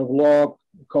provision of law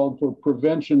called for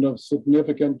prevention of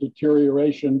significant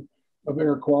deterioration of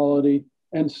air quality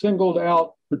and singled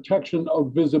out protection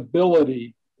of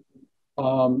visibility,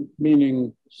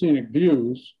 meaning scenic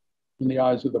views in the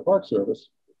eyes of the Park Service,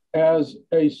 as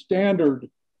a standard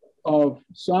of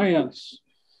science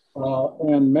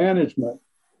and management.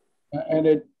 And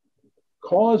it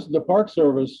caused the Park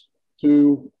Service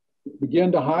to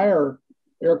begin to hire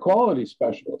air quality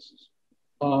specialists.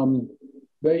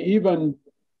 They even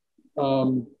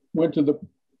went to the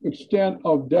extent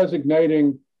of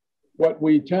designating what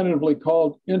we tentatively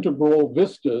called integral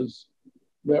vistas,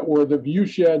 that were the view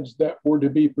sheds that were to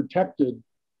be protected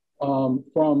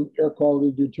from air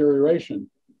quality deterioration.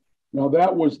 Now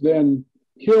that was then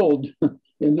killed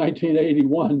in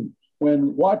 1981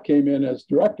 when Watt came in as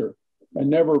director and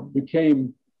never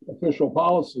became official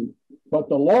policy. But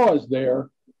the law is there.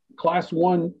 Class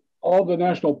 1, all the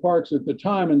national parks at the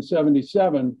time in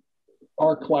 77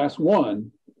 are Class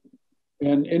 1.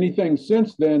 And anything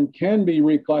since then can be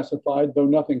reclassified, though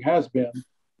nothing has been,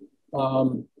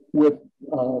 with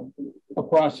a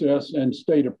process and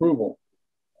state approval.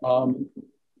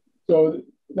 So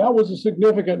that was a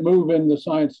significant move in the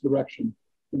science direction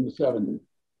in the 70s.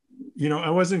 I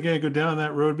wasn't going to go down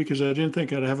that road because I didn't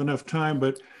think I'd have enough time,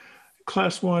 but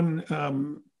Class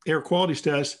 1 air quality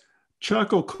status,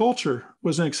 Chaco culture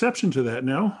was an exception to that,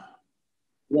 no?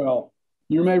 Well,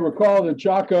 you may recall that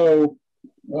Chaco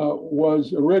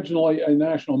was originally a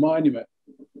national monument,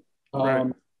 right.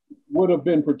 Would have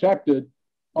been protected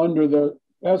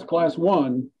as Class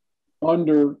 1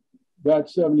 under that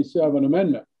 77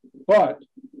 amendment. But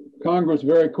Congress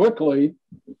very quickly,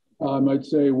 I'd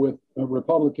say with a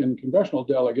Republican congressional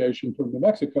delegation from New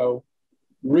Mexico,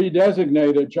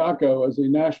 redesignated Chaco as a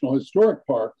National Historic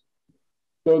Park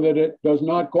so that it does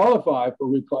not qualify for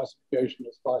reclassification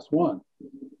as Class 1.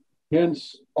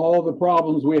 Hence, all the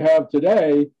problems we have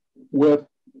today with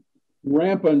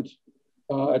rampant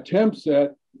attempts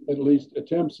at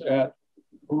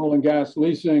oil and gas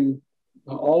leasing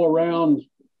all around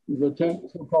the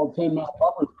so-called 10-mile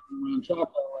buffer around Chaco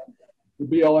and the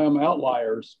BLM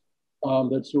outliers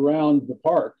that surround the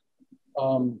park.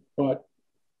 But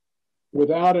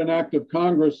without an act of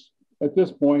Congress at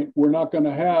this point, we're not going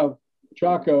to have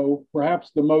Chaco,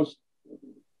 perhaps the most,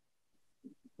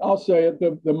 I'll say it,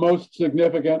 the most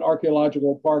significant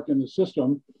archaeological park in the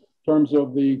system in terms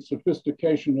of the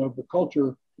sophistication of the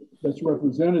culture that's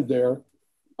represented there.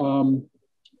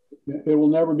 It will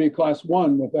never be Class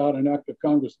 1 without an act of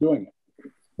Congress doing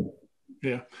it.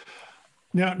 Yeah.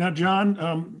 Now,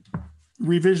 John,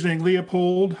 revisiting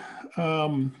Leopold,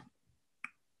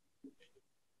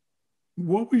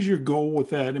 what was your goal with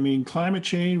that? I mean, climate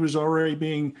change was already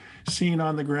being seen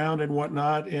on the ground and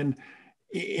whatnot. And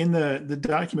in the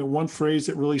document, one phrase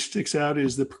that really sticks out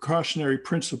is the precautionary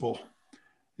principle.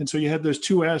 And so you have those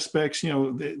two aspects,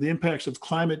 the impacts of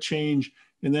climate change,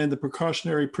 and then the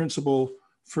precautionary principle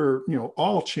for,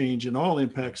 all change and all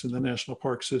impacts in the national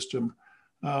park system.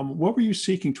 What were you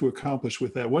seeking to accomplish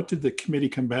with that? What did the committee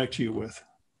come back to you with?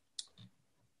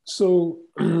 So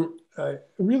I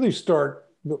really start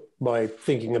by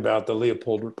thinking about the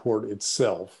Leopold report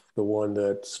itself, the one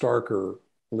that Starker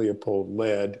Leopold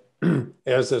led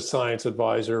as a science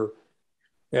advisor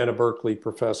and a Berkeley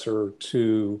professor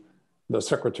to the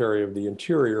Secretary of the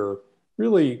Interior,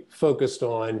 really focused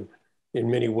on, in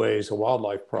many ways, a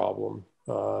wildlife problem,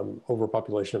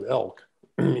 overpopulation of elk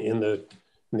in the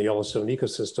Yellowstone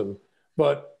ecosystem.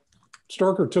 But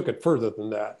Starker took it further than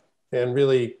that and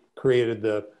really created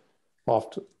the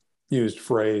oft used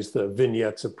phrase, the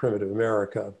vignettes of primitive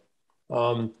America.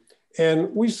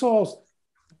 And we saw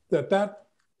that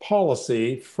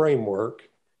policy framework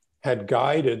had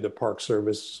guided the Park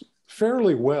Service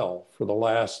fairly well for the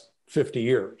last 50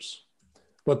 years.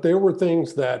 But there were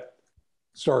things that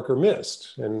Starker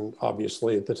missed, and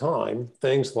obviously at the time,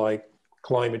 things like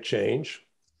climate change,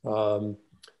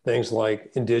 things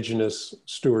like indigenous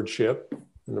stewardship,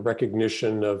 and the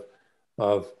recognition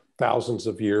of thousands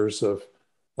of years of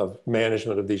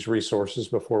management of these resources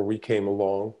before we came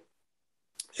along,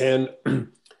 and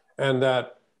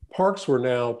that parks were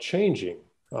now changing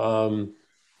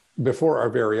before our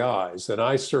very eyes. And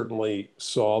I certainly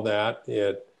saw that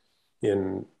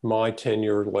in my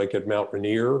tenure, like at Mount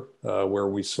Rainier, where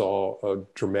we saw a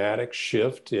dramatic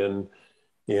shift in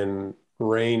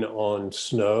rain on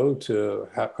snow to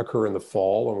occur in the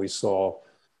fall, and we saw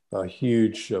a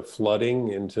huge flooding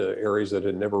into areas that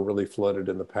had never really flooded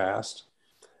in the past.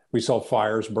 We saw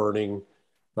fires burning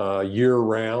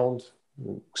year-round,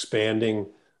 expanding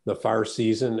the fire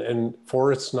season, and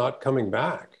forests not coming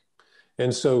back.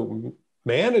 And so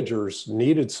managers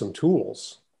needed some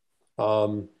tools.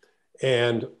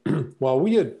 And while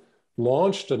we had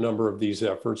launched a number of these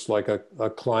efforts, like a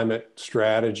climate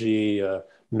strategy, a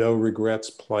no regrets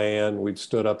plan, we'd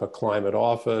stood up a climate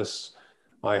office.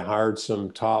 I hired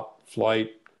some top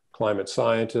flight climate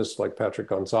scientists like Patrick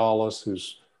Gonzalez,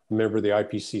 who's a member of the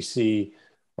IPCC,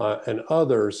 and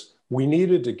others. We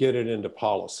needed to get it into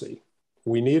policy.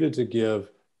 We needed to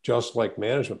give, just like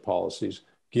management policies,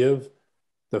 give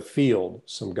the field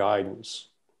some guidance.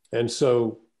 And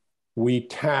so we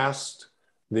tasked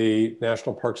the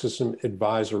National Park System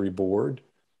Advisory Board,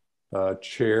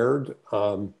 chaired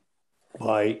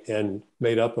by and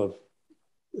made up of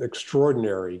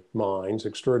extraordinary minds,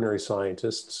 extraordinary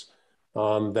scientists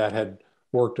that had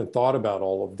worked and thought about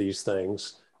all of these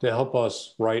things, to help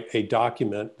us write a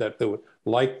document that would,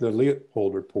 like the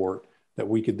Leopold report, that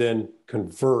we could then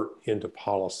convert into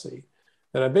policy.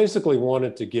 And I basically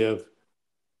wanted to give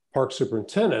park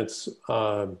superintendents,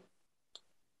 a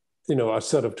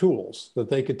set of tools that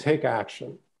they could take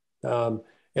action. And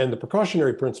the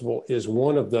precautionary principle is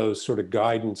one of those sort of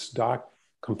guidance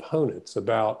components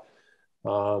about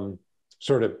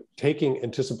sort of taking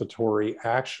anticipatory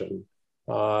action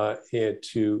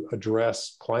to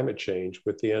address climate change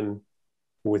within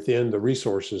the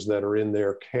resources that are in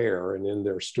their care and in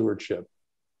their stewardship.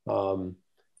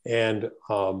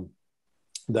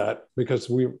 That because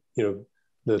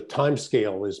the time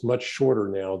scale is much shorter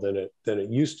now than it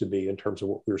used to be in terms of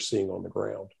what we're seeing on the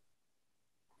ground.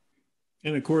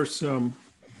 And of course,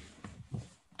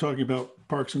 talking about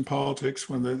parks and politics,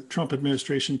 when the Trump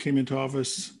administration came into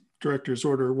office, Director's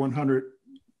Order 100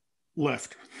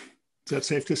 left. Is that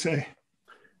safe to say?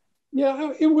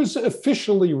 Yeah, it was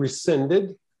officially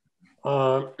rescinded,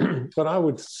 but I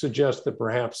would suggest that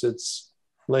perhaps it's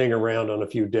laying around on a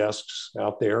few desks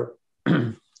out there.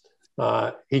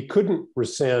 He couldn't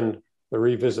rescind the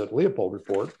Revisit Leopold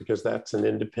report because that's an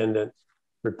independent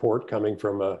report coming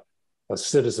from a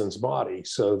citizen's body.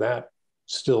 So that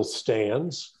still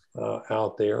stands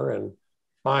out there. And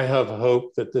I have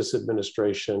hope that this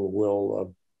administration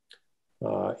will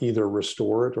either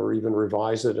restore it or even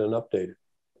revise it and update it.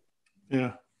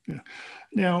 Yeah.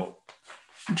 Now,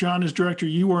 John, as director,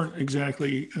 you weren't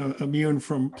exactly immune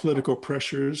from political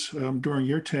pressures during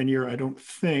your tenure, I don't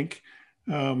think.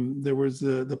 There was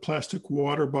the plastic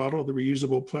water bottle, the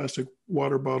reusable plastic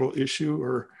water bottle issue,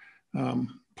 or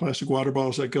plastic water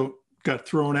bottles that got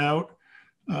thrown out.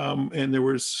 And there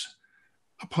was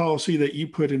a policy that you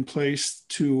put in place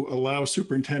to allow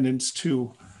superintendents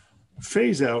to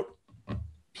phase out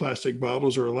plastic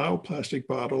bottles or allow plastic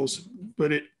bottles,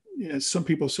 but some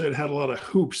people said it had a lot of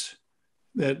hoops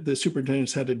that the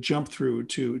superintendents had to jump through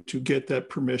to get that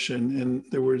permission. And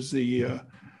there was the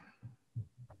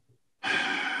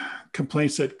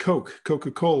complaints that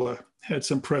Coca-Cola had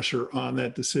some pressure on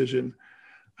that decision.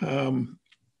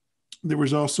 There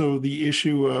was also the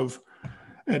issue of,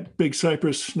 at Big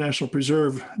Cypress National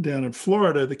Preserve down in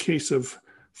Florida, the case of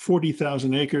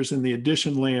 40,000 acres in the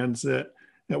addition lands that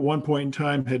at one point in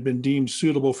time had been deemed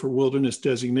suitable for wilderness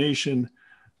designation.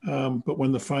 But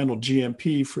when the final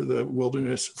GMP for the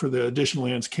wilderness, for the addition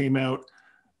lands came out,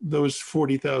 those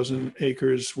 40,000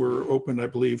 acres were open, I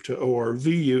believe, to ORV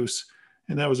use.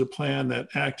 And that was a plan that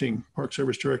acting Park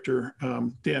Service Director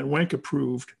Dan Wenk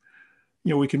approved.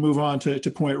 You know, we can move on to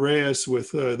Point Reyes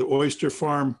with the oyster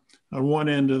farm on one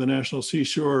end of the National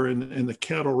Seashore and the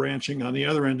cattle ranching on the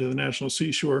other end of the National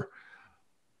Seashore.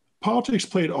 Politics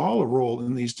played all a role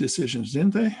in these decisions,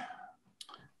 didn't they?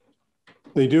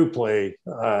 They do play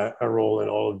a role in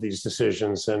all of these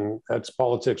decisions, and that's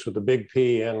politics with a big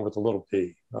P and with a little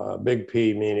p. Big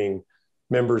P meaning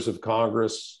members of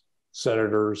Congress,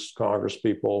 senators,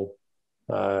 congresspeople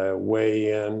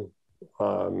weigh in.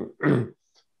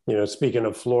 You know, speaking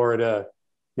of Florida,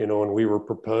 you know, when we were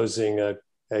proposing a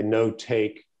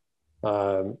no-take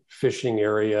fishing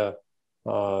area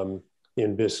in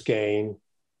Biscayne,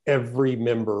 every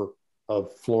member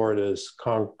of Florida's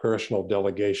congressional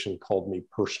delegation called me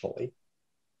personally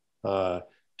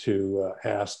to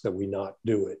ask that we not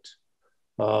do it.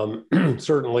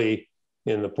 Certainly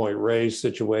in the Point Reyes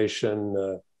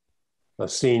situation, a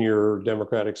senior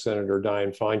Democratic Senator,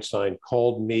 Dianne Feinstein,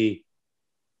 called me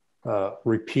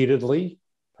repeatedly.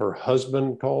 Her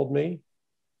husband called me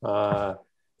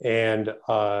and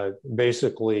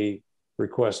basically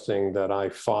requesting that I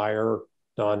fire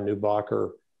Don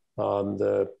Neubacher,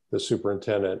 the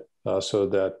superintendent, so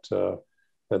that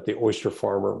the oyster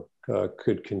farmer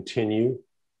could continue.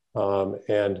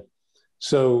 And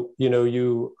so, you know,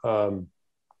 you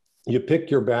pick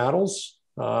your battles,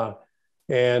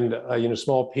 and you know,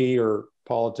 small p or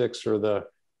politics are the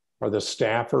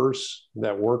staffers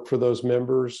that work for those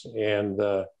members and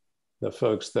the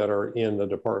folks that are in the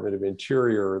Department of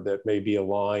Interior that may be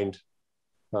aligned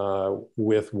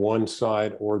with one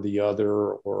side or the other,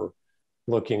 or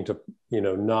looking to, you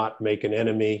know, not make an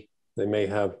enemy. They may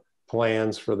have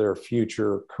plans for their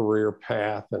future career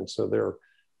path, and so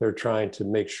they're trying to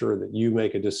make sure that you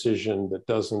make a decision that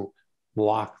doesn't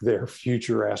block their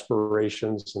future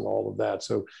aspirations and all of that.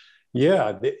 So,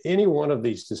 yeah, any one of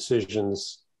these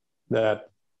decisions that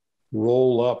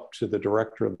roll up to the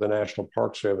director of the National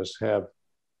Park Service have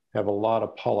a lot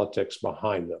of politics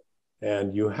behind them,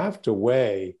 and you have to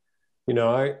weigh. You know,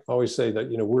 I always say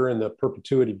that, you know, we're in the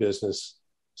perpetuity business.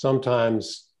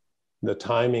 Sometimes the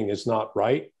timing is not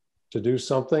right to do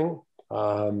something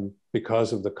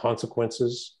because of the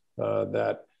consequences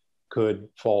that could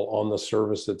fall on the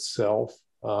service itself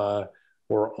or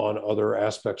on other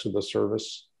aspects of the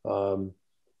service.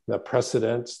 The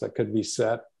precedents that could be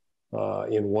set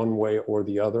in one way or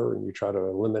the other, and you try to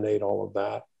eliminate all of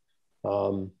that.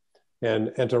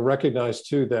 And to recognize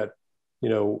too that, you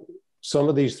know, some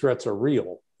of these threats are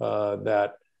real,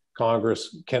 that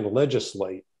Congress can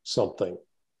legislate something.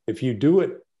 If you do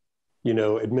it, you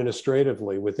know,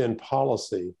 administratively within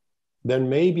policy, then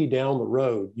maybe down the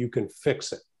road you can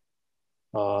fix it,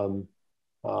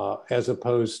 as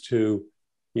opposed to,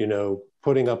 you know,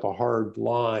 putting up a hard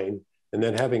line and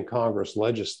then having Congress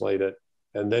legislate it,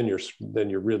 and then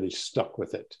you're really stuck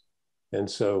with it. And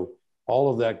so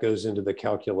all of that goes into the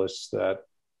calculus that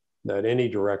any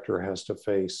director has to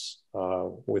face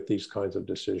with these kinds of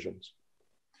decisions.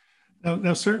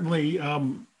 Now certainly,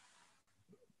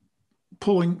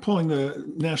 pulling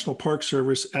the National Park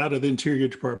Service out of the Interior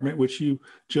Department, which you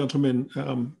gentlemen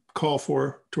call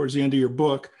for towards the end of your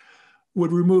book,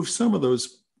 would remove some of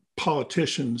those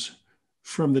politicians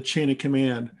from the chain of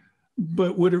command.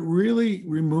 But would it really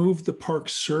remove the Park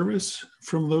Service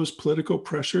from those political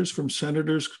pressures, from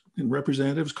senators and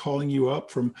representatives calling you up,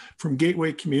 from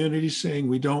gateway communities saying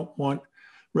we don't want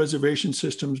reservation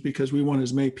systems because we want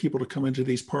as many people to come into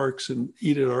these parks and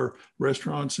eat at our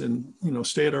restaurants and, you know,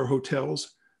 stay at our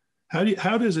hotels?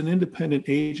 How does an independent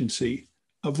agency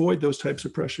avoid those types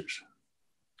of pressures?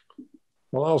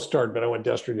 Well, I'll start, but I want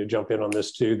Destry to jump in on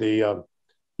this too.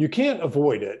 You can't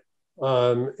avoid it.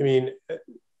 I mean,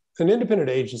 an independent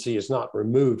agency is not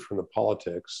removed from the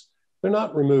politics. They're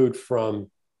not removed from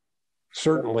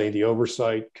certainly the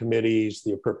oversight committees,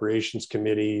 the appropriations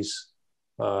committees,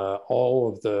 all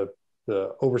of the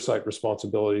oversight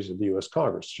responsibilities of the U.S.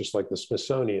 Congress, just like the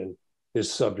Smithsonian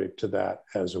is subject to that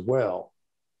as well.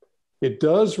 It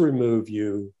does remove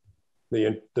you,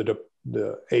 the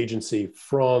agency,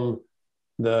 from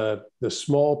the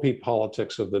small p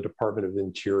politics of the Department of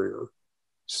Interior.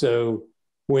 So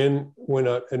when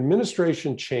an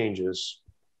administration changes,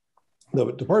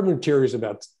 the Department of Interior is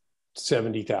about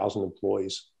 70,000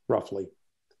 employees, roughly.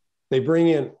 They bring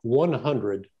in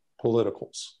 100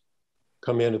 politicals,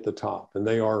 come in at the top, and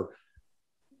they are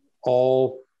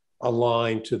all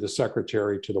aligned to the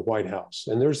secretary to the White House.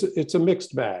 And it's a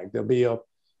mixed bag. There'll be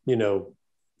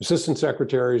assistant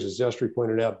secretaries, as Destry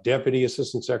pointed out, deputy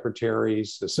assistant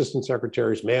secretaries,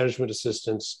 management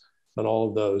assistants, and all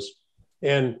of those.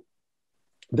 And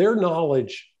their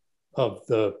knowledge of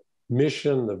the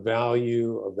mission, the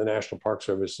value of the National Park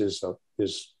Service is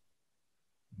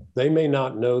they may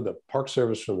not know the Park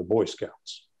Service from the Boy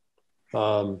Scouts.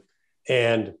 I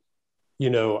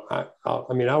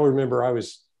remember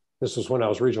this was when I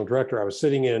was regional director, I was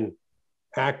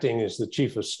acting as the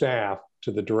chief of staff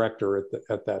to the director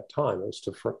at that time. It was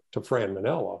to Fran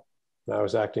Manella, and I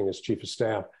was acting as chief of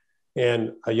staff.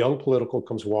 And a young political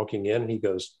comes walking in, and he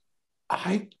goes,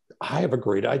 I have a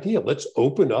great idea. Let's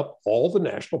open up all the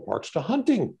national parks to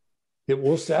hunting. It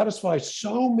will satisfy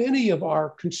so many of our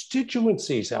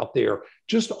constituencies out there.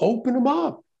 Just open them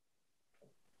up.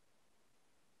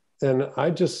 And I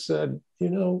just said,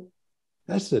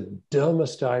 that's the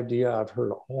dumbest idea I've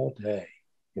heard all day,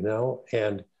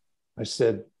 And I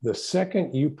said, the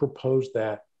second you propose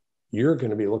that, you're going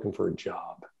to be looking for a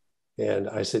job. And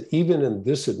I said, even in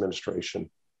this administration,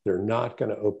 they're not going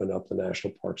to open up the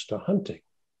national parks to hunting.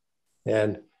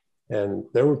 And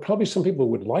there were probably some people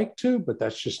who would like to, but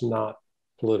that's just not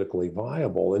politically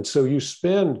viable. And so you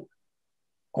spend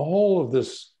all of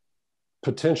this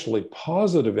potentially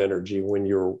positive energy when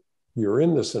you're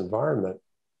in this environment,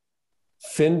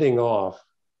 fending off,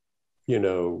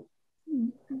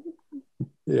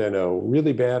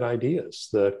 really bad ideas.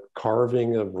 The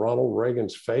carving of Ronald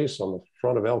Reagan's face on the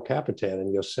front of El Capitan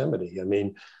in Yosemite. I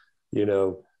mean,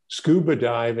 scuba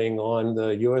diving on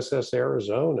the USS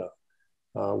Arizona.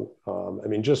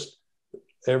 Just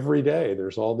every day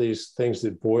there's all these things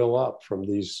that boil up from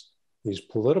these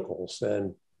politicals,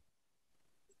 and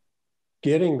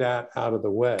getting that out of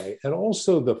the way, and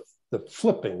also the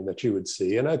flipping that you would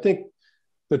see. And I think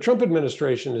the Trump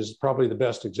administration is probably the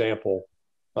best example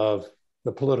of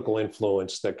the political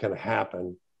influence that can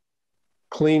happen.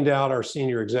 Cleaned out our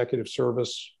senior executive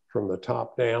service from the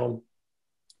top down,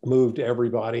 moved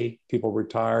everybody, people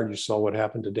retired. You saw what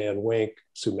happened to Dan Wink,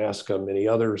 Sumeska, many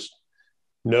others.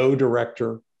 No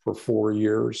director for 4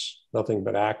 years, nothing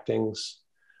but actings.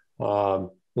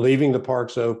 Leaving the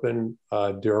parks open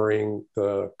during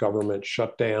the government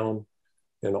shutdown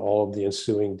and all of the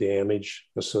ensuing damage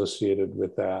associated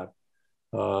with that.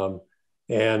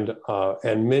 And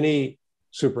many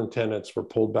superintendents were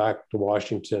pulled back to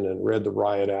Washington and read the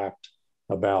Riot Act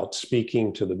about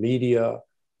speaking to the media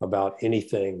about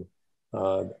anything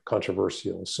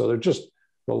controversial. So they're just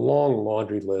a long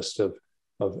laundry list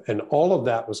and all of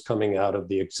that was coming out of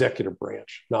the executive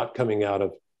branch, not coming out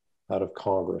of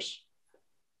Congress.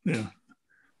 Yeah.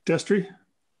 Destry?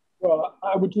 Well,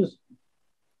 I would just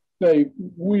say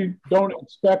we don't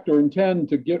expect or intend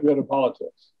to get rid of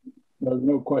politics. There's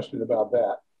no question about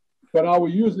that. But I will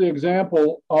use the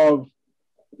example of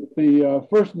the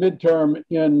first midterm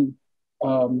in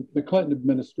the Clinton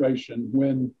administration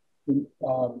when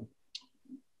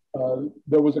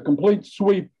there was a complete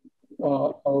sweep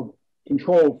of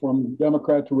control from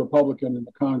Democrat to Republican in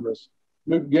the Congress.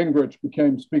 Newt Gingrich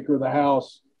became Speaker of the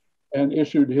House and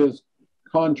issued his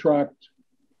contract,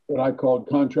 what I called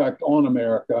Contract on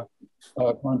America,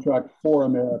 Contract for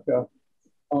America.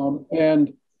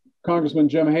 And Congressman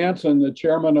Jim Hansen, the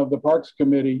chairman of the Parks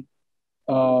Committee,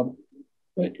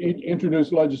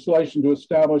 introduced legislation to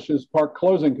establish his Park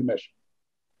Closing Commission.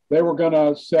 They were going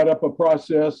to set up a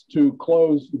process to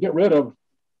get rid of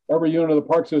every unit of the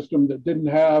park system that didn't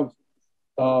have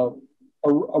a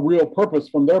real purpose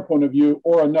from their point of view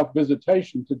or enough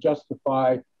visitation to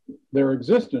justify their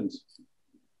existence.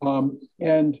 And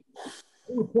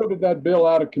they reported that bill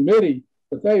out of committee,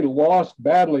 but they lost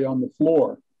badly on the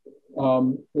floor.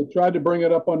 They tried to bring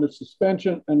it up under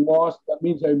suspension and lost. That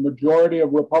means a majority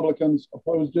of Republicans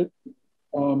opposed it.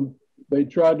 They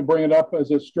tried to bring it up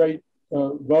as a straight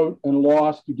vote and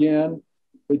lost again.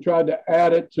 They tried to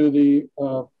add it to the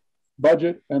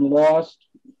budget and lost.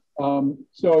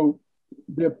 So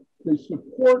the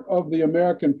support of the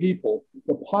American people,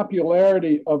 the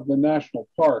popularity of the national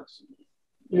parks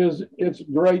is its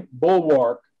great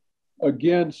bulwark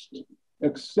against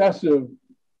excessive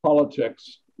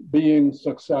politics being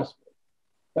successful.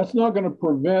 That's not going to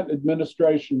prevent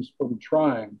administrations from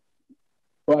trying,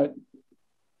 but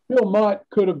Bill Mott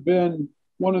could have been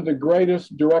one of the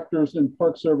greatest directors in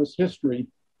Park Service history,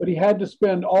 but he had to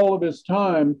spend all of his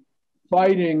time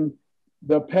fighting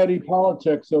the petty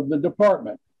politics of the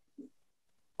department.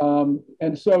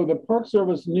 And so the Park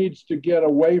Service needs to get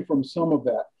away from some of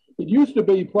that. It used to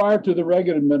be, prior to the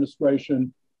Reagan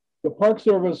administration, the Park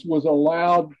Service was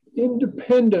allowed,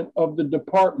 independent of the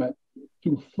department,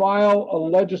 to file a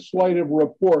legislative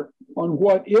report on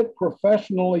what it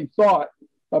professionally thought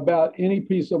about any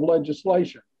piece of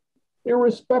legislation,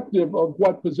 irrespective of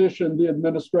what position the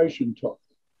administration took.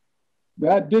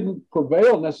 That didn't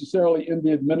prevail necessarily in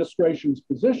the administration's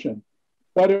position,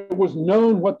 but it was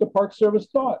known what the Park Service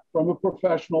thought from a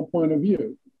professional point of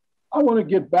view. I want to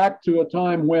get back to a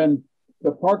time when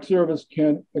the Park Service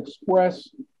can express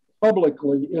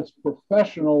publicly its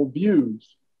professional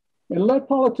views and let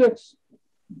politics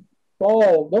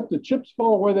fall, let the chips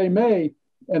fall where they may.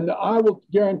 And I will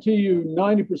guarantee you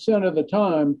 90% of the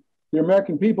time, the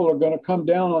American people are going to come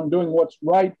down on doing what's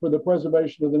right for the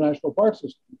preservation of the national park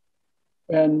system.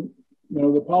 And, you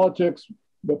know, the politics,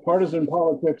 the partisan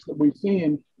politics that we've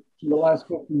seen in the last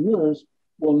 50 years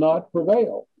will not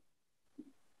prevail.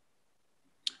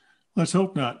 Let's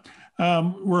hope not.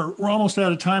 We're almost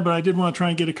out of time, but I did want to try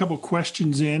and get a couple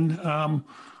questions in.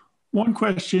 One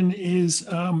question is,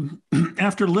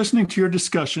 after listening to your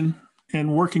discussion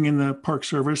and working in the Park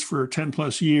Service for 10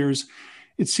 plus years,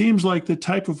 it seems like the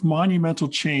type of monumental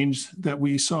change that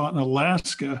we saw in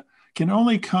Alaska can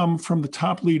only come from the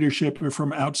top leadership or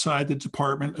from outside the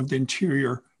Department of the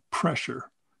Interior pressure,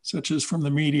 such as from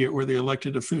the media or the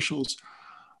elected officials.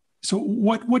 So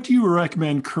what do you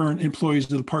recommend current employees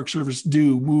of the Park Service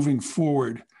do moving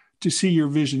forward to see your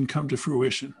vision come to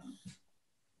fruition?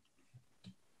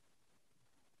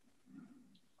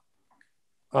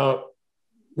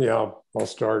 Yeah, I'll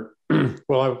start.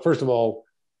 Well, first of all,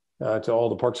 to all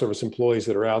the Park Service employees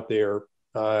that are out there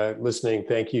listening,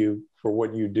 thank you for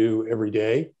what you do every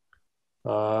day.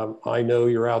 I know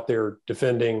you're out there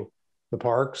defending the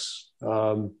parks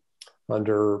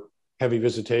under heavy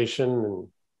visitation and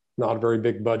not a very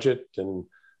big budget and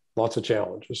lots of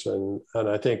challenges. And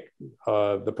I think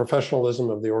the professionalism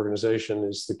of the organization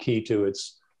is the key to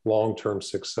its long-term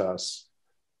success.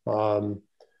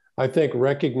 I think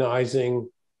recognizing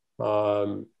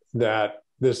that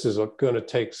this is going to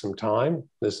take some time.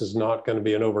 This is not going to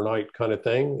be an overnight kind of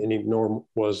thing, and nor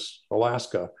was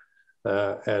Alaska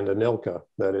and Anilka,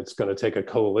 that it's going to take a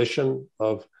coalition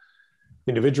of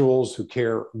individuals who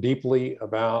care deeply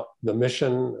about the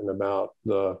mission and about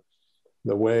the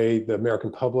way the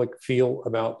American public feel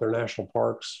about their national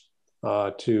parks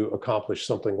to accomplish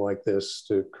something like this,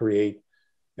 to create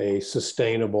a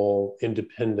sustainable,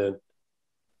 independent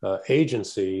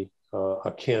agency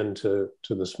akin to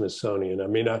the Smithsonian. I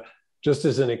mean, just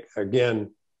as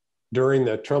again, during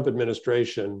the Trump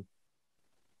administration,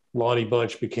 Lonnie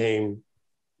Bunch became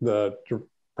the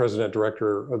president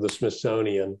director of the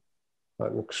Smithsonian,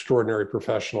 an extraordinary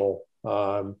professional,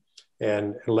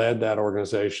 and led that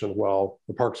organization while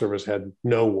the Park Service had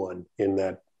no one in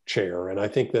that chair. And I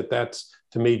think that that's,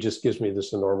 to me, just gives me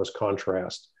this enormous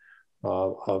contrast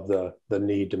of the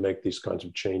need to make these kinds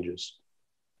of changes.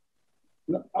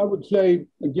 I would say,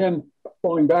 again,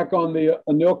 falling back on the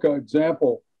Anilka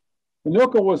example,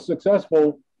 Anilka was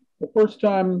successful the first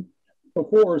time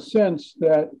before or since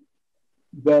that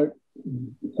the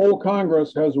whole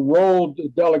Congress has rolled a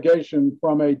delegation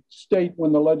from a state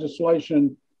when the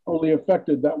legislation only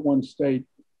affected that one state.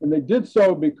 And they did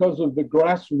so because of the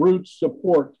grassroots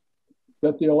support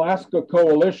that the Alaska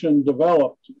Coalition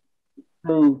developed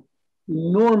through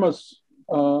enormous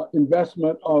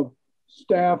investment of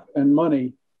staff and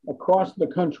money across the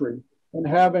country, and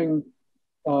having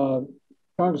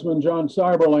Congressman John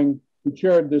Seiberling, who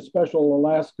chaired the Special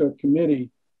Alaska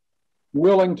Committee,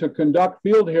 willing to conduct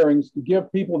field hearings to give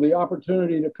people the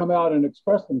opportunity to come out and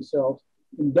express themselves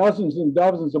in dozens and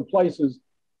dozens of places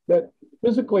that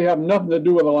physically have nothing to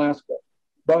do with Alaska,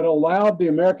 but allowed the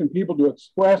American people to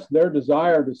express their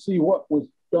desire to see what was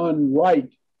done right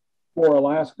for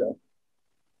Alaska.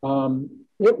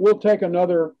 It will take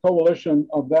another coalition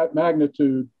of that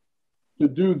magnitude to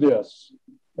do this.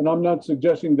 And I'm not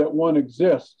suggesting that one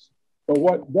exists, but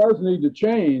what does need to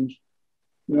change,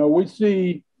 you know, we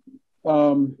see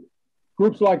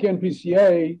groups like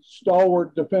NPCA,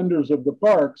 stalwart defenders of the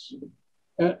parks,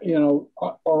 you know,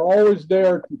 are always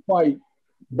there to fight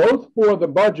both for the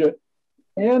budget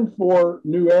and for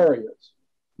new areas.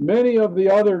 Many of the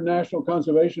other national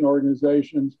conservation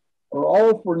organizations are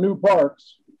all for new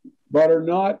parks, but are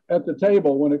not at the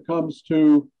table when it comes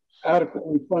to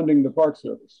adequately funding the Park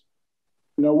Service.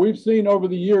 You know, we've seen over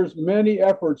the years many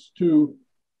efforts to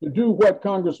to do what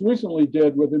Congress recently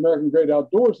did with the American Great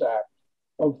Outdoors Act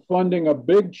of funding a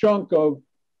big chunk of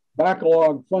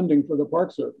backlog funding for the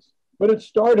Park Service. But it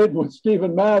started with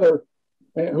Stephen Mather,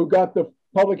 who got the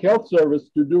Public Health Service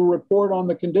to do a report on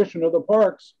the condition of the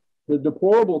parks, the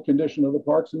deplorable condition of the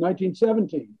parks in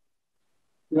 1917.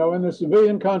 You know, and the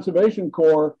Civilian Conservation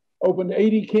Corps opened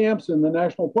 80 camps in the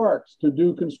national parks to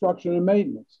do construction and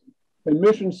maintenance. And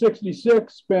Mission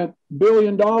 66 spent $1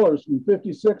 billion from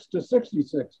 56 to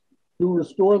 66 to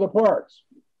restore the parks.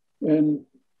 And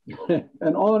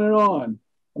on and on.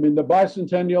 I mean, the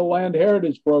Bicentennial Land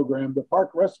Heritage Program, the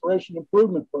Park Restoration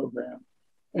Improvement Program,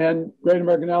 and Great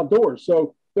American Outdoors.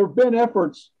 So there have been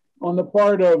efforts on the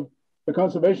part of the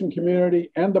conservation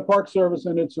community and the Park Service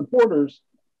and its supporters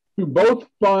to both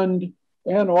fund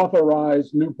and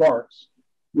authorize new parks,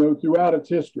 you know, throughout its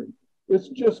history. It's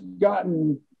just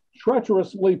gotten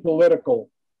treacherously political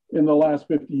in the last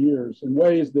 50 years in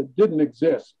ways that didn't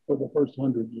exist for the first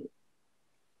 100 years.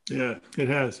 Yeah, it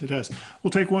has. It has.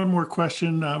 We'll take one more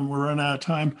question. We're running out of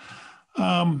time.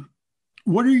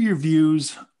 What are your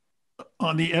views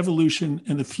on the evolution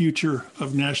and the future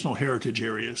of national heritage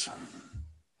areas?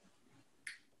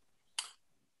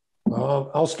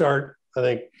 I'll start. I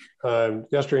think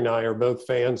Destry and I are both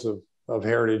fans of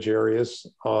heritage areas.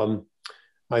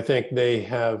 I think they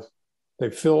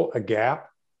fill a gap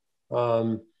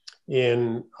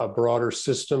in a broader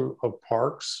system of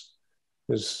parks.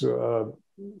 As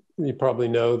you probably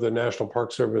know, the National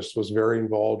Park Service was very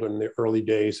involved in the early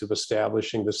days of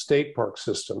establishing the state park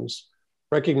systems,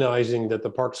 recognizing that the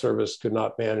Park Service could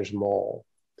not manage them all.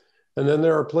 And then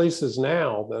there are places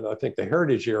now that I think the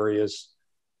heritage areas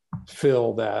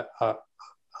fill that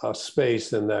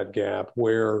space in that gap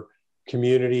where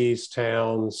communities,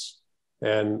 towns,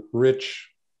 and rich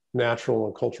natural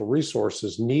and cultural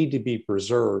resources need to be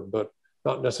preserved, but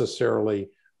not necessarily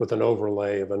with an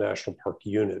overlay of a national park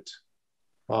unit.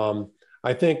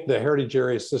 I think the heritage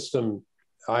area system,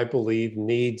 I believe,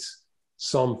 needs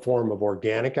some form of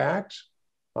organic act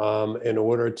in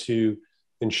order to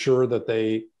ensure that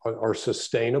they are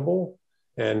sustainable,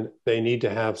 and they need to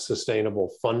have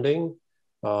sustainable funding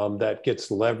that gets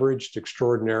leveraged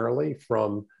extraordinarily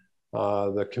from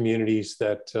the communities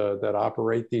that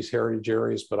operate these heritage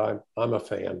areas. But I'm a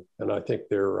fan, and I think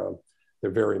they're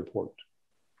very important.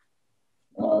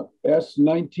 S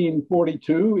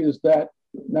 1942 is that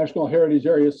National Heritage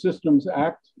Area Systems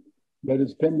Act that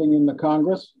is pending in the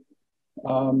Congress,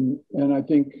 and I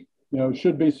think, you know,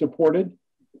 should be supported.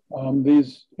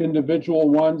 These individual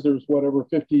ones, there's whatever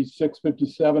 56,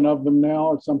 57 of them now,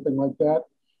 or something like that,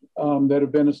 that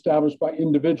have been established by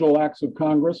individual acts of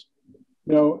Congress.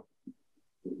 You know,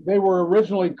 they were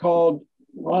originally called,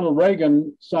 Ronald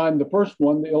Reagan signed the first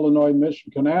one, the Illinois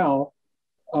Mission Canal,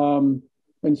 and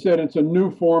said it's a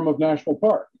new form of national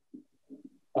park.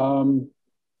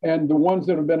 And the ones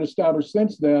that have been established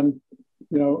since then,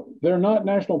 you know, they're not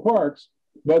national parks,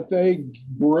 but they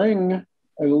bring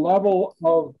a level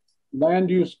of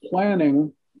land use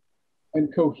planning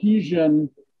and cohesion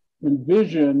and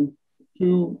vision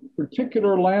to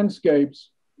particular landscapes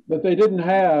that they didn't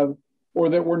have or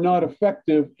that were not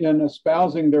effective in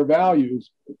espousing their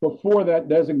values before that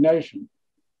designation.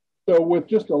 So with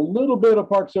just a little bit of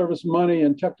Park Service money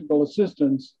and technical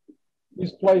assistance,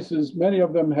 these places, many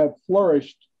of them have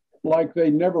flourished like they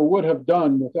never would have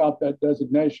done without that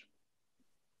designation.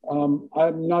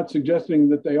 I'm not suggesting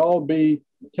that they all be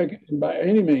taken, by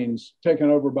any means, taken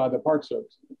over by the Park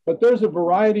Service, but there's a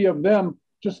variety of them,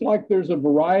 just like there's a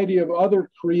variety of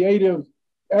other creative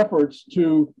efforts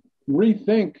to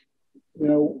rethink, you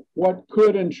know, what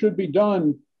could and should be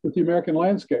done with the American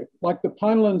landscape, like the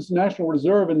Pinelands National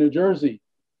Reserve in New Jersey,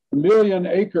 a 1 million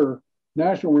acre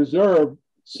national reserve,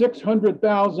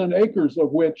 600,000 acres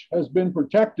of which has been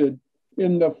protected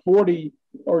in the 40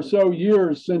 or so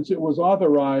years since it was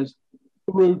authorized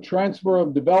through transfer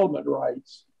of development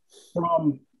rights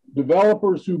from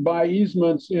developers who buy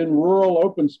easements in rural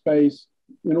open space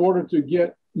in order to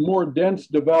get more dense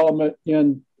development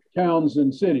in towns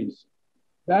and cities.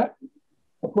 That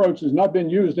approach has not been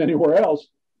used anywhere else,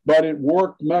 but it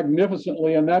worked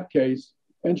magnificently in that case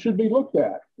and should be looked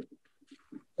at.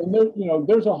 And there, you know,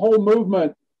 there's a whole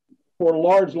movement for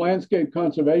large landscape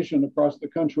conservation across the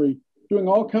country, doing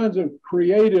all kinds of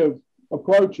creative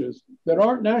approaches that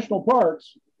aren't national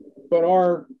parks, but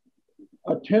are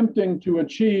attempting to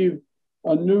achieve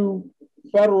a new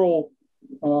federal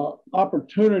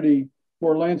opportunity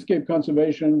for landscape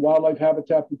conservation, wildlife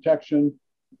habitat protection,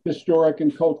 historic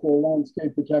and cultural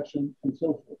landscape protection, and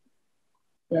so forth.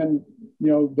 And, you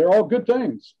know, they're all good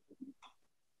things.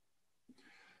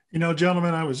 You know,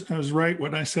 gentlemen, I was right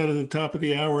when I said at the top of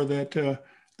the hour that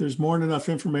there's more than enough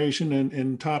information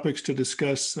and topics to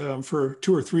discuss for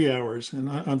 2 or 3 hours. And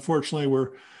unfortunately,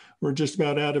 we're just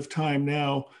about out of time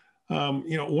now.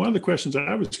 One of the questions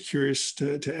I was curious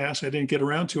to ask, I didn't get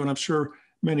around to, and I'm sure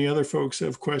many other folks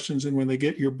have questions. And when they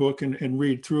get your book and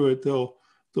read through it, they'll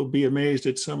be amazed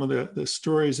at some of the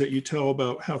stories that you tell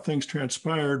about how things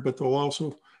transpired, but they'll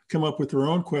also come up with their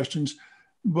own questions.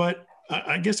 But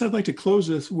I guess I'd like to close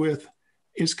this with,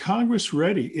 is Congress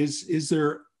ready? Is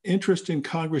there interest in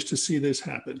Congress to see this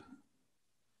happen?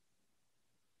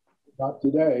 Not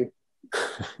today.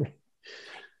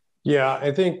 Yeah,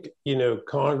 I think,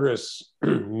 Congress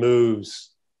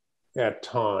moves at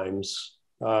times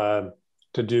to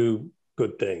do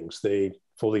good things. They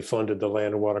fully funded the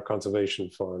Land and Water Conservation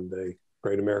Fund, the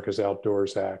Great America's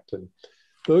Outdoors Act. And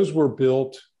those were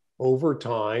built over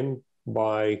time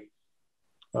by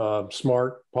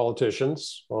smart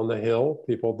politicians on the Hill,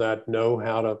 people that know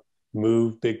how to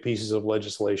move big pieces of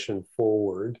legislation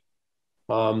forward.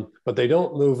 But they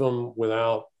don't move them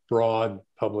without broad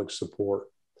public support.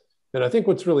 And I think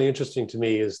what's really interesting to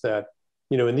me is that,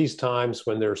 in these times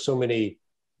when there are so many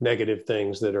negative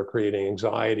things that are creating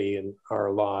anxiety in our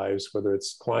lives, whether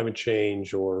it's climate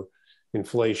change or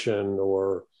inflation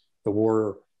or the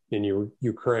war in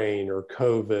Ukraine or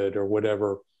COVID or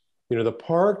whatever, the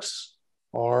parks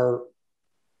are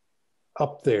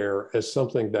up there as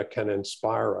something that can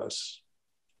inspire us.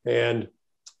 And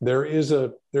there is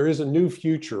a new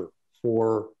future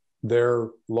for their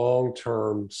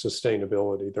long-term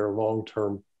sustainability, their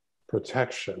long-term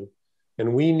protection.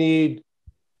 And we need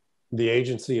the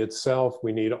agency itself,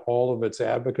 we need all of its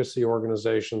advocacy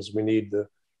organizations, we need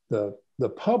the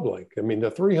public. I mean,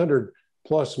 the 300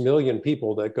 plus million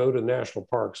people that go to national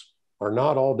parks are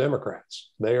not all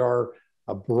Democrats. They are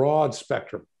a broad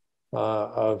spectrum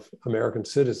of American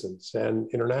citizens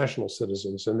and international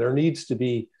citizens. And there needs to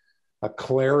be a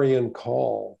clarion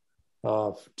call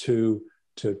to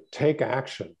take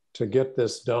action, to get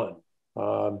this done,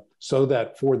 so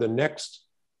that for the next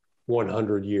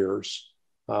 100 years,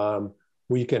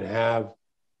 we can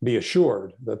be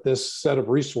assured that this set of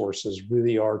resources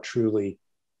really are truly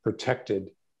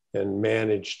protected and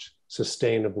managed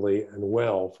sustainably and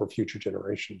well for future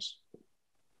generations.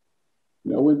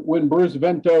 When Bruce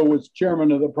Vento was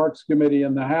chairman of the Parks Committee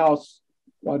in the House,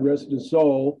 God rest his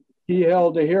soul, he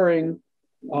held a hearing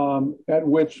at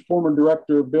which former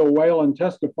director Bill Whalen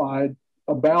testified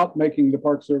about making the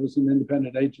Park Service an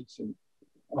independent agency.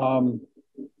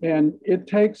 And it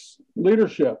takes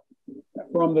leadership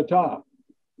from the top.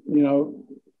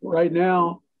 Right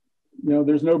now,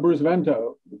 there's no Bruce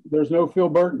Vento, there's no Phil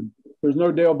Burton, there's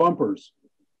no Dale Bumpers,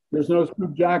 there's no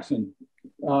Scoop Jackson,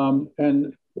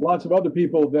 and lots of other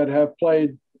people that have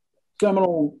played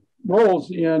seminal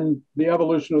roles in the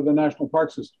evolution of the national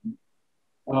park system.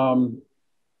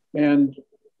 And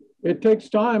it takes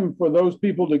time for those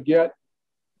people to get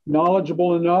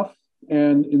knowledgeable enough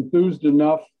and enthused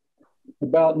enough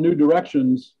about new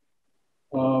directions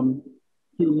to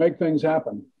make things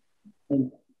happen.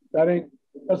 And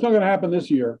that's not going to happen this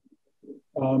year.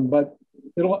 But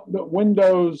the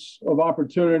windows of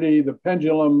opportunity, the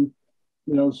pendulum,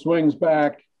 swings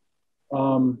back,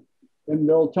 and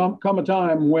there'll come a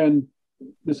time when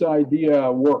this idea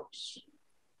works.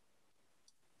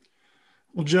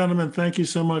 Well, gentlemen, thank you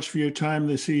so much for your time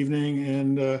this evening.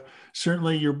 And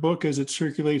certainly your book, as it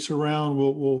circulates around,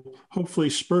 will hopefully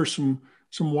spur some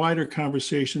wider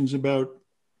conversations about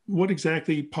what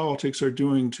exactly politics are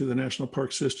doing to the National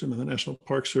Park System and the National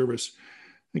Park Service.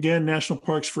 Again, National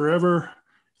Parks Forever,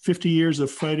 50 years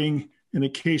of fighting in a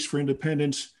case for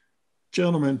independence.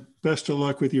 Gentlemen, best of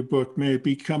luck with your book. May it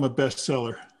become a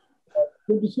bestseller.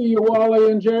 Good to see you,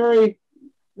 Wally and Jerry.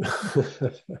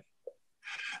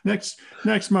 Next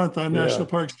month on National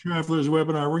Parks Travelers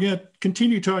webinar, we're going to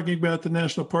continue talking about the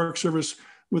National Park Service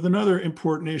with another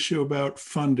important issue about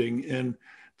funding and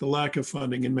the lack of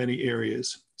funding in many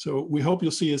areas. So we hope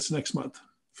you'll see us next month.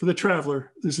 For The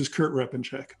Traveler, this is Kurt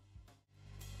Repenchak.